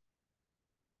life.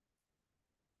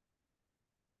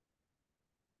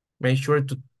 Make sure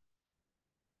to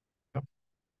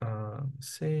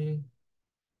see.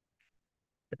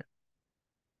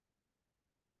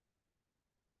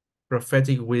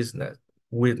 Prophetic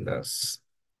witness.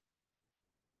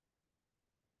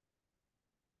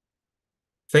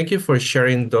 Thank you for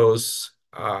sharing those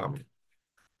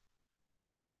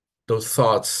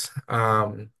thoughts.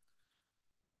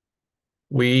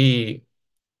 We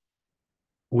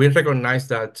recognize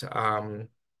that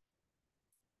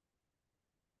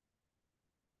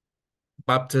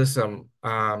baptism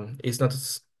is not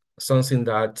something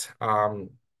that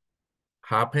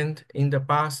happened in the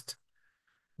past,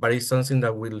 but it's something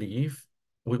that we live.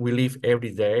 We live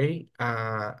every day,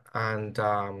 and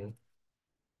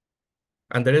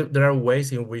there are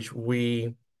ways in which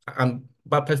we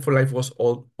Baptized for Life was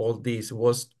all this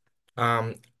was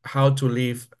how to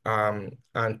live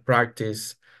and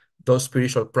practice those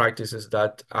spiritual practices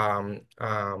that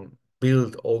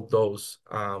build all those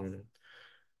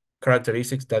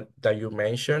characteristics that you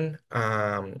mentioned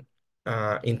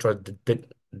into our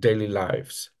daily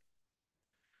lives.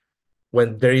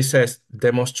 When there is a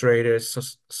demonstrated,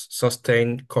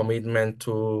 sustained commitment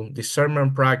to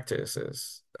discernment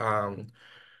practices,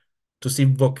 to see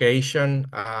vocation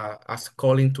as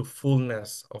calling to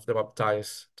fullness of the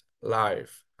baptized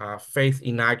life, faith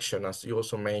in action, as you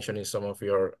also mentioned in some of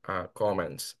your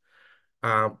comments.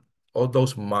 All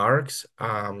those marks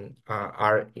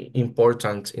are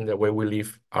important in the way we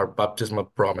live our baptismal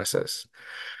promises.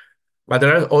 But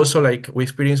there are also, like, we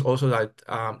experience also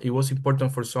that it was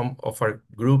important for some of our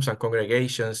groups and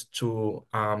congregations to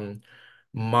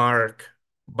mark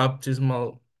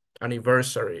baptismal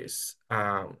anniversaries,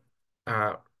 uh,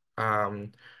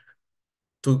 um,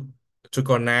 to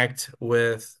connect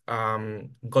with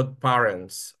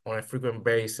godparents on a frequent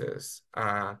basis,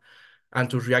 and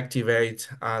to reactivate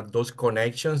those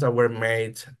connections that were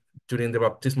made during the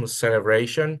baptismal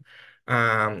celebration,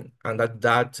 and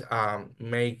that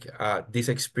make this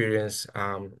experience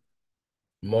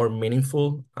more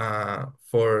meaningful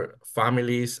for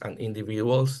families and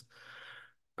individuals.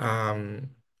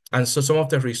 And so some of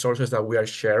the resources that we are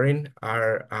sharing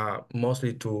are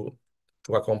mostly to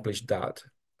accomplish that.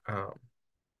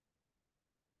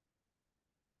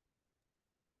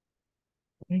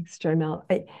 Thanks, Yoimel.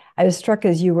 I was struck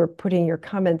as you were putting your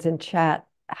comments in chat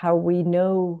how we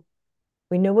know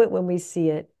it when we see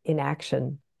it in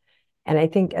action. And I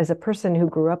think as a person who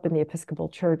grew up in the Episcopal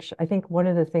Church, I think one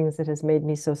of the things that has made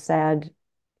me so sad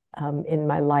in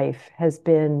my life has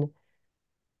been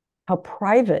how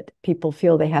private people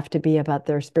feel they have to be about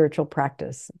their spiritual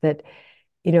practice. That,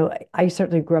 I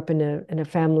certainly grew up in a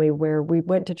family where we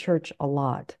went to church a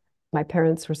lot. My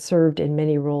parents were served in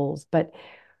many roles, but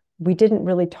we didn't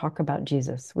really talk about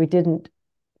Jesus. We didn't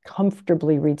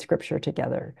comfortably read scripture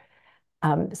together.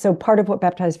 So part of what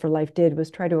Baptized for Life did was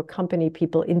try to accompany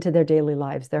people into their daily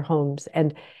lives, their homes,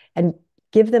 and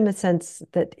give them a sense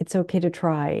that it's okay to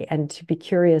try and to be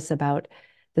curious about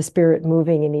the Spirit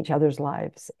moving in each other's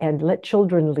lives, and let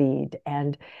children lead.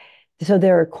 And so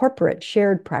there are corporate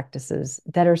shared practices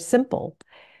that are simple,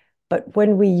 but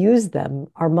when we use them,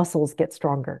 our muscles get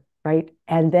stronger, right?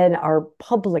 And then our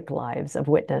public lives of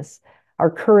witness,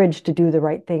 our courage to do the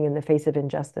right thing in the face of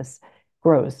injustice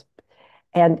grows.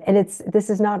 And this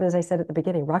is not, as I said at the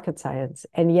beginning, rocket science.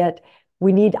 And yet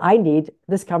I need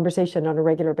this conversation on a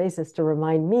regular basis to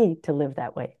remind me to live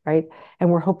that way, right? And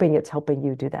we're hoping it's helping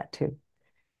you do that too.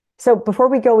 So before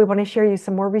we go, we want to share you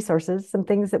some more resources, some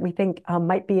things that we think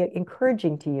might be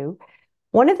encouraging to you.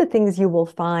 One of the things you will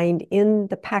find in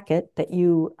the packet that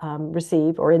you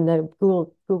receive or in the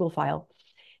Google file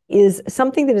is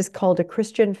something that is called a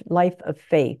Christian Life of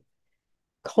Faith,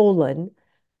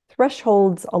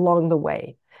 thresholds along the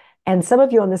way. And some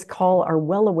of you on this call are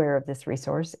well aware of this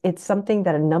resource. It's something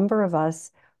that a number of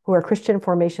us who are Christian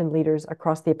formation leaders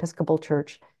across the Episcopal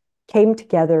Church came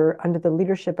together under the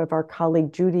leadership of our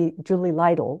colleague Julie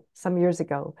Lytle some years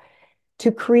ago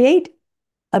to create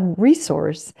a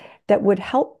resource that would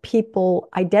help people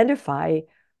identify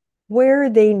where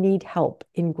they need help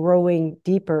in growing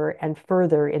deeper and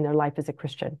further in their life as a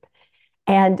Christian.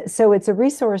 And so it's a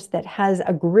resource that has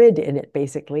a grid in it,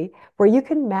 basically, where you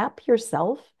can map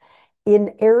yourself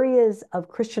in areas of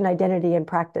Christian identity and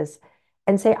practice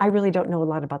and say, I really don't know a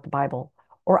lot about the Bible,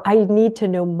 or I need to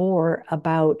know more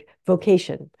about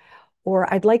vocation,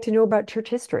 or I'd like to know about church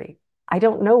history. I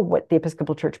don't know what the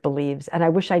Episcopal Church believes, and I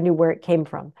wish I knew where it came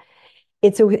from.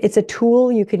 It's a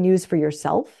tool you can use for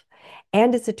yourself,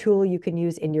 and it's a tool you can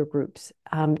use in your groups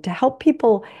to help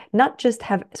people not just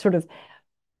have sort of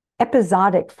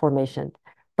episodic formation,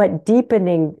 but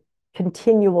deepening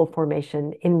continual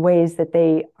formation in ways that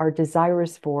they are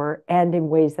desirous for and in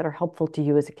ways that are helpful to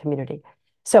you as a community.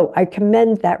 So I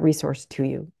commend that resource to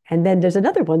you. And then there's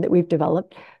another one that we've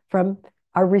developed from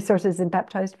our resources in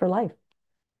Baptized for Life.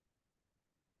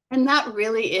 And that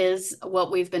really is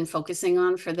what we've been focusing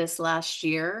on for this last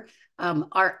year.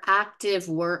 Our active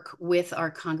work with our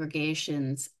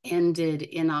congregations ended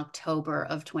in October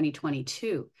of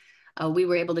 2022. We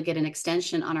were able to get an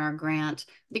extension on our grant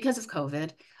because of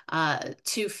COVID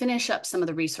to finish up some of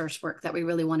the resource work that we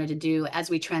really wanted to do as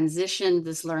we transitioned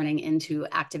this learning into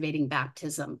activating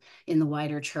baptism in the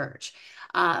wider church.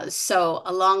 So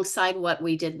alongside what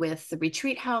we did with the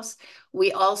retreat house,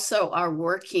 we also are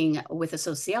working with a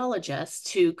sociologist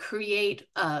to create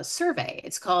a survey.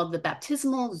 It's called the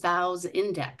Baptismal Vows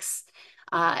Index.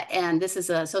 And this is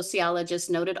a sociologist,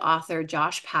 noted author,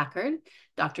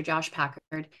 Dr. Josh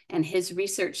Packard, and his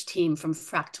research team from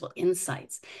Fractal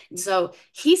Insights. So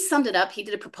he summed it up. He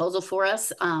did a proposal for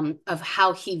us of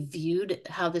how he viewed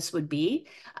how this would be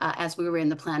as we were in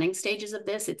the planning stages of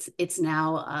this. It's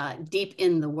now deep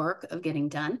in the work of getting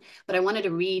done. But I wanted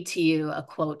to read to you a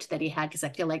quote that he had because I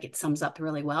feel like it sums up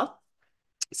really well.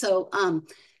 So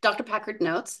Dr. Packard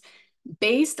notes,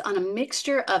 based on a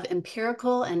mixture of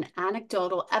empirical and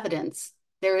anecdotal evidence,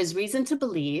 there is reason to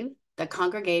believe that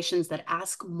congregations that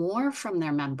ask more from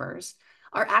their members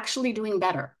are actually doing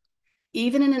better,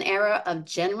 even in an era of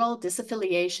general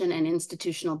disaffiliation and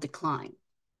institutional decline.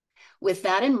 With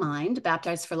that in mind,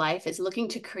 Baptized for Life is looking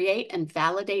to create and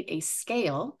validate a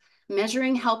scale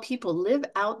measuring how people live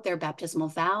out their baptismal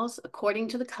vows according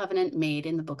to the covenant made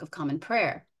in the Book of Common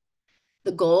Prayer.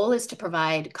 The goal is to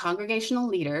provide congregational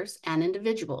leaders and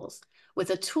individuals with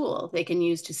a tool they can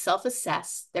use to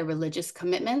self-assess their religious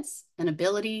commitments and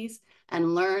abilities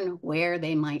and learn where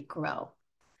they might grow.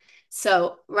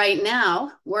 So right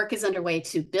now, work is underway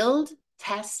to build,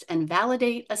 test, and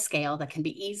validate a scale that can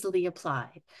be easily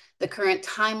applied. The current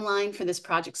timeline for this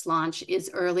project's launch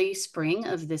is early spring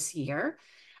of this year,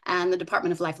 and the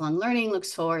Department of Lifelong Learning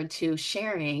looks forward to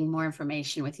sharing more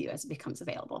information with you as it becomes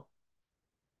available.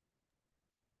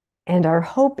 And our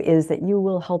hope is that you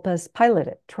will help us pilot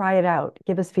it, try it out,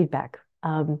 give us feedback.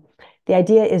 The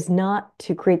idea is not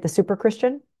to create the super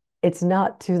Christian. It's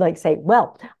not to like say,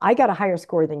 well, I got a higher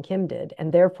score than Kim did,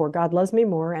 and therefore God loves me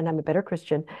more and I'm a better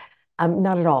Christian.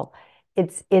 Not at all.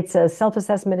 It's a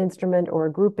self-assessment instrument or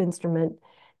a group instrument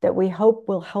that we hope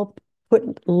will help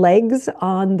put legs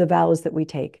on the vows that we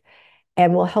take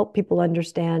and will help people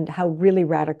understand how really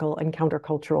radical and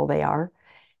countercultural they are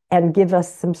and give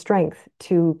us some strength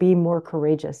to be more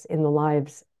courageous in the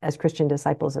lives as Christian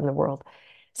disciples in the world.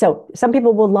 So some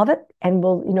people will love it and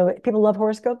people love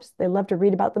horoscopes. They love to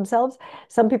read about themselves.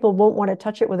 Some people won't want to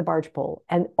touch it with a barge pole,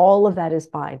 and all of that is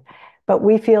fine. But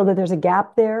we feel that there's a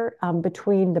gap there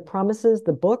between the promises,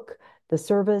 the book, the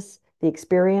service, the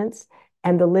experience,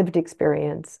 and the lived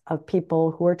experience of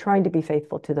people who are trying to be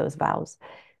faithful to those vows.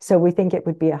 So we think it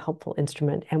would be a helpful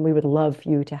instrument, and we would love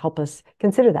you to help us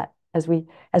consider that as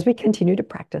we continue to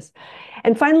practice.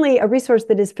 And finally, a resource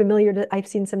that is familiar to, I've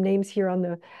seen some names here on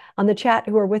the chat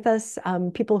who are with us,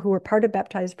 people who are part of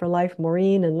Baptized for Life,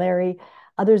 Maureen and Larry.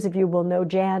 Others of you will know,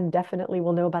 Jan definitely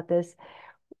will know about this.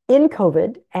 In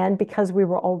COVID, and because we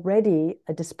were already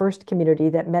a dispersed community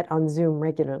that met on Zoom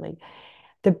regularly,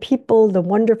 the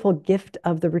wonderful gift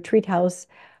of the retreat house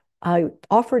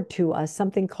offered to us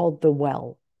something called the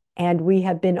Well. And we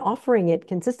have been offering it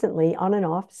consistently on and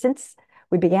off since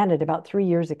we began it about 3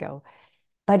 years ago.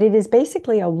 But it is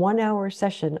basically a 1 hour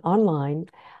session online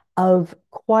of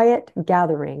quiet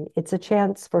gathering. It's a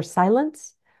chance for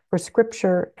silence, for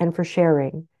scripture, and for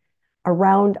sharing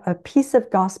around a piece of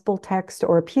gospel text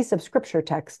or a piece of scripture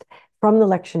text from the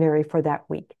lectionary for that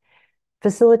week,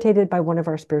 facilitated by one of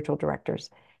our spiritual directors.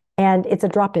 And it's a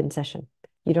drop-in session.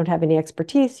 You don't have any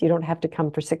expertise. You don't have to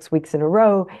come for 6 weeks in a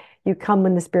row. You come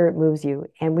when the Spirit moves you.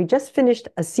 And we just finished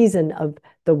a season of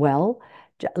The Well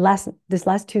this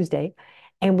last Tuesday,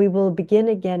 and we will begin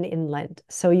again in Lent.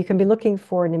 So you can be looking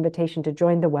for an invitation to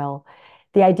join The Well.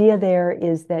 The idea there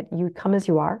is that you come as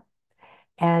you are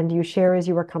and you share as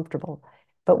you are comfortable.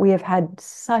 But we have had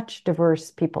such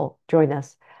diverse people join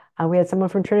us. We had someone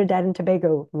from Trinidad and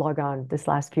Tobago log on this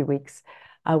last few weeks.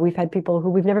 We've had people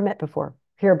who we've never met before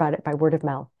hear about it by word of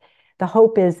mouth. The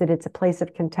hope is that it's a place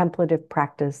of contemplative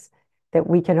practice that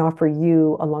we can offer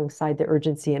you alongside the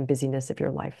urgency and busyness of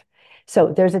your life.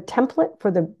 So there's a template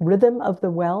for the rhythm of the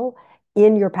well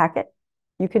in your packet.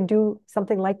 You can do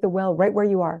something like the well right where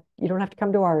you are. You don't have to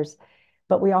come to ours,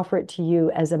 but we offer it to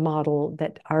you as a model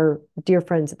that our dear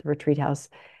friends at the Retreat House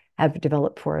have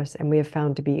developed for us, and we have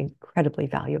found to be incredibly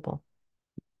valuable.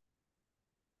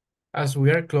 As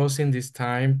we are closing this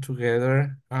time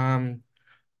together,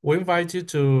 we invite you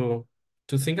to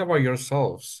think about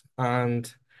yourselves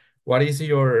and what is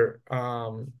your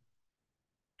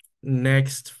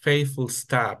next faithful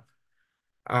step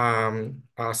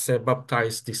as a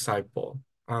baptized disciple.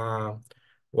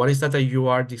 What is that you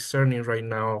are discerning right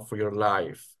now for your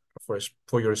life, for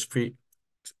your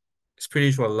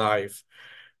spiritual life?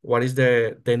 What is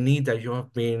the need that you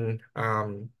have been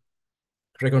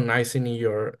recognizing in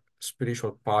your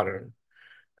spiritual pattern?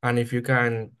 And if you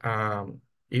can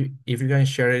if you can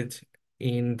share it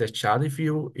in the chat if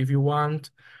you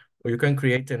want, or you can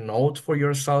create a note for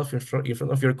yourself in front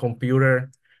of your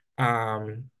computer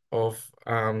of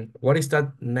what is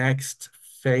that next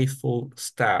faithful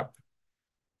step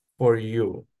for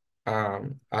you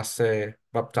as a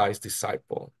baptized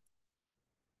disciple.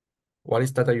 What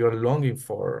is that you are longing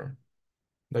for,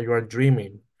 that you are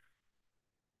dreaming?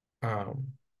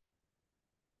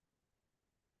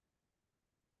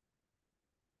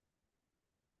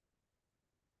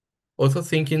 Also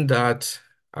thinking that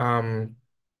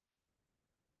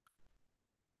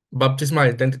baptismal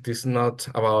identity is not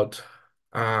about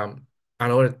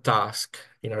another task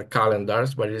in our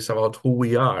calendars, but it is about who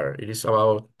we are. It is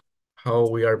about how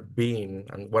we are being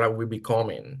and what are we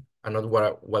becoming, and not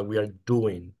what we are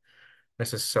doing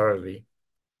necessarily.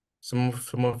 Some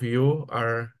of you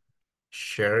are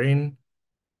sharing.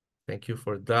 Thank you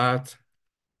for that.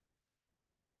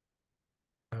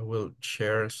 I will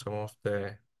share some of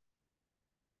the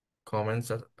comments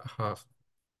that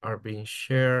are being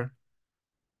shared.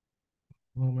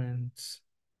 Moments.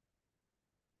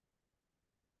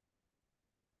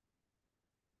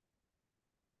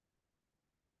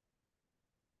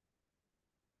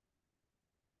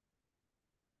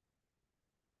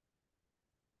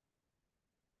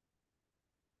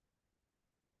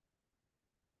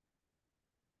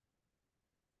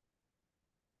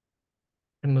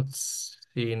 Cannot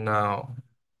see now.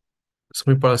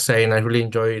 Some people are saying I really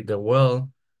enjoy the well.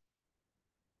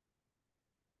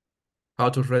 How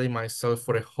to ready myself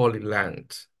for a holy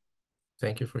land.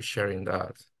 Thank you for sharing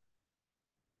that.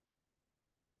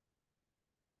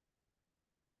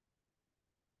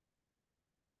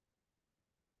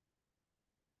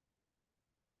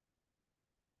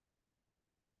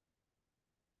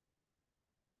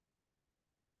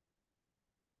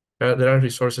 There are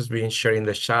resources being shared in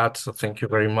the chat, so thank you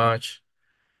very much.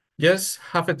 Just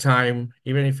have a time,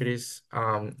 even if it is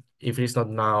not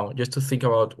now, just to think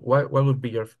about what would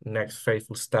be your next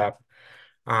faithful step,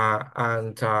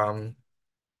 and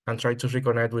try to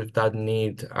reconnect with that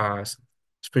need,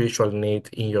 spiritual need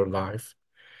in your life.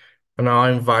 And now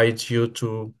I invite you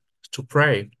to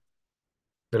pray.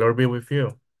 The Lord be with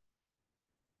you.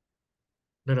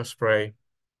 Let us pray.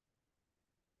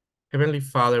 Heavenly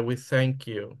Father, we thank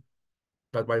you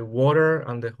that by water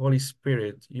and the Holy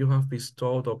Spirit you have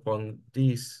bestowed upon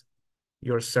these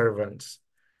your servants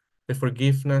the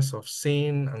forgiveness of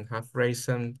sin and have raised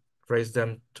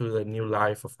them to the new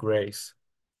life of grace.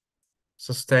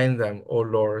 Sustain them, O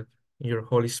Lord, in your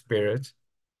Holy Spirit.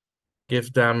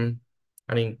 Give them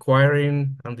an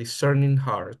inquiring and discerning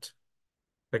heart,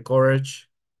 the courage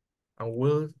and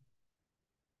will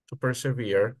to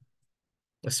persevere,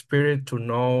 a spirit to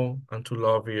know and to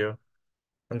love you,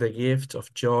 and the gift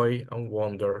of joy and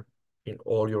wonder in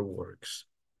all your works.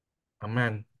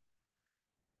 Amen.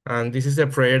 And this is the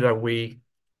prayer that we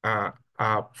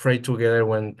pray together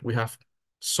when we have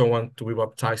someone to be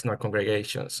baptized in our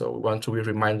congregation. So we want to be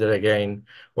reminded again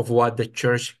of what the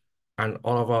church and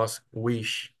all of us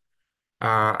wish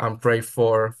and pray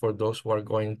for those who are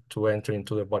going to enter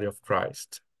into the body of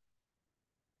Christ.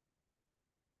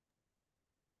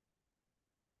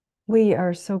 We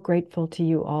are so grateful to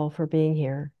you all for being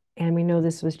here. And we know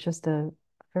this was just a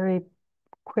very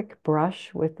quick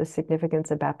brush with the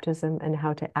significance of baptism and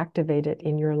how to activate it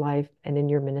in your life and in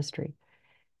your ministry.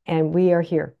 And we are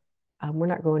here. We're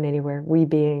not going anywhere. We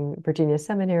being Virginia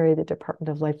Seminary, the Department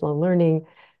of Lifelong Learning,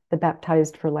 the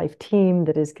Baptized for Life team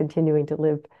that is continuing to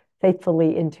live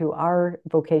faithfully into our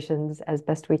vocations as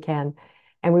best we can.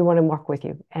 And we want to walk with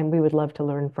you, and we would love to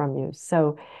learn from you.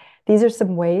 So these are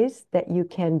some ways that you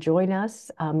can join us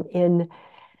in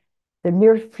the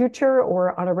near future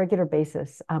or on a regular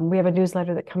basis. We have a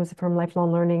newsletter that comes from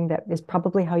Lifelong Learning that is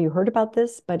probably how you heard about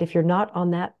this, but if you're not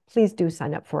on that, please do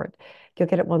sign up for it. You'll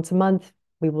get it once a month.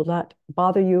 We will not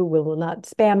bother you. We will not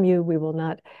spam you. We will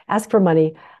not ask for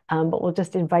money, but we'll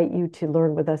just invite you to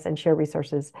learn with us and share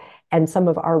resources and some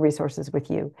of our resources with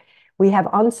you. We have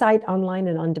on-site, online,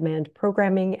 and on-demand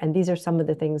programming, and these are some of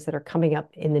the things that are coming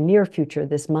up in the near future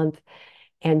this month.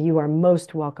 And you are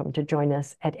most welcome to join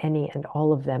us at any and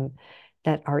all of them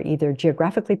that are either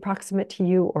geographically proximate to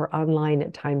you or online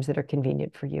at times that are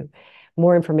convenient for you.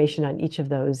 More information on each of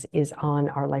those is on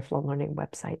our Lifelong Learning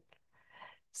website.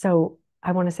 So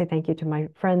I want to say thank you to my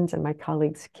friends and my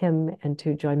colleagues, Kim and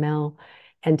to Yoimel,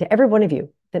 and to every one of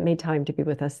you that made time to be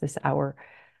with us this hour.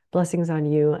 Blessings on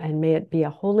you, and may it be a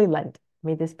holy Lent.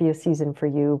 May this be a season for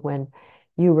you when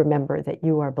you remember that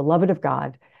you are beloved of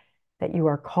God, that you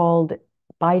are called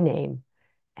by name,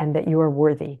 and that you are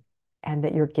worthy, and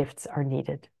that your gifts are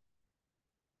needed.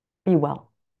 Be well.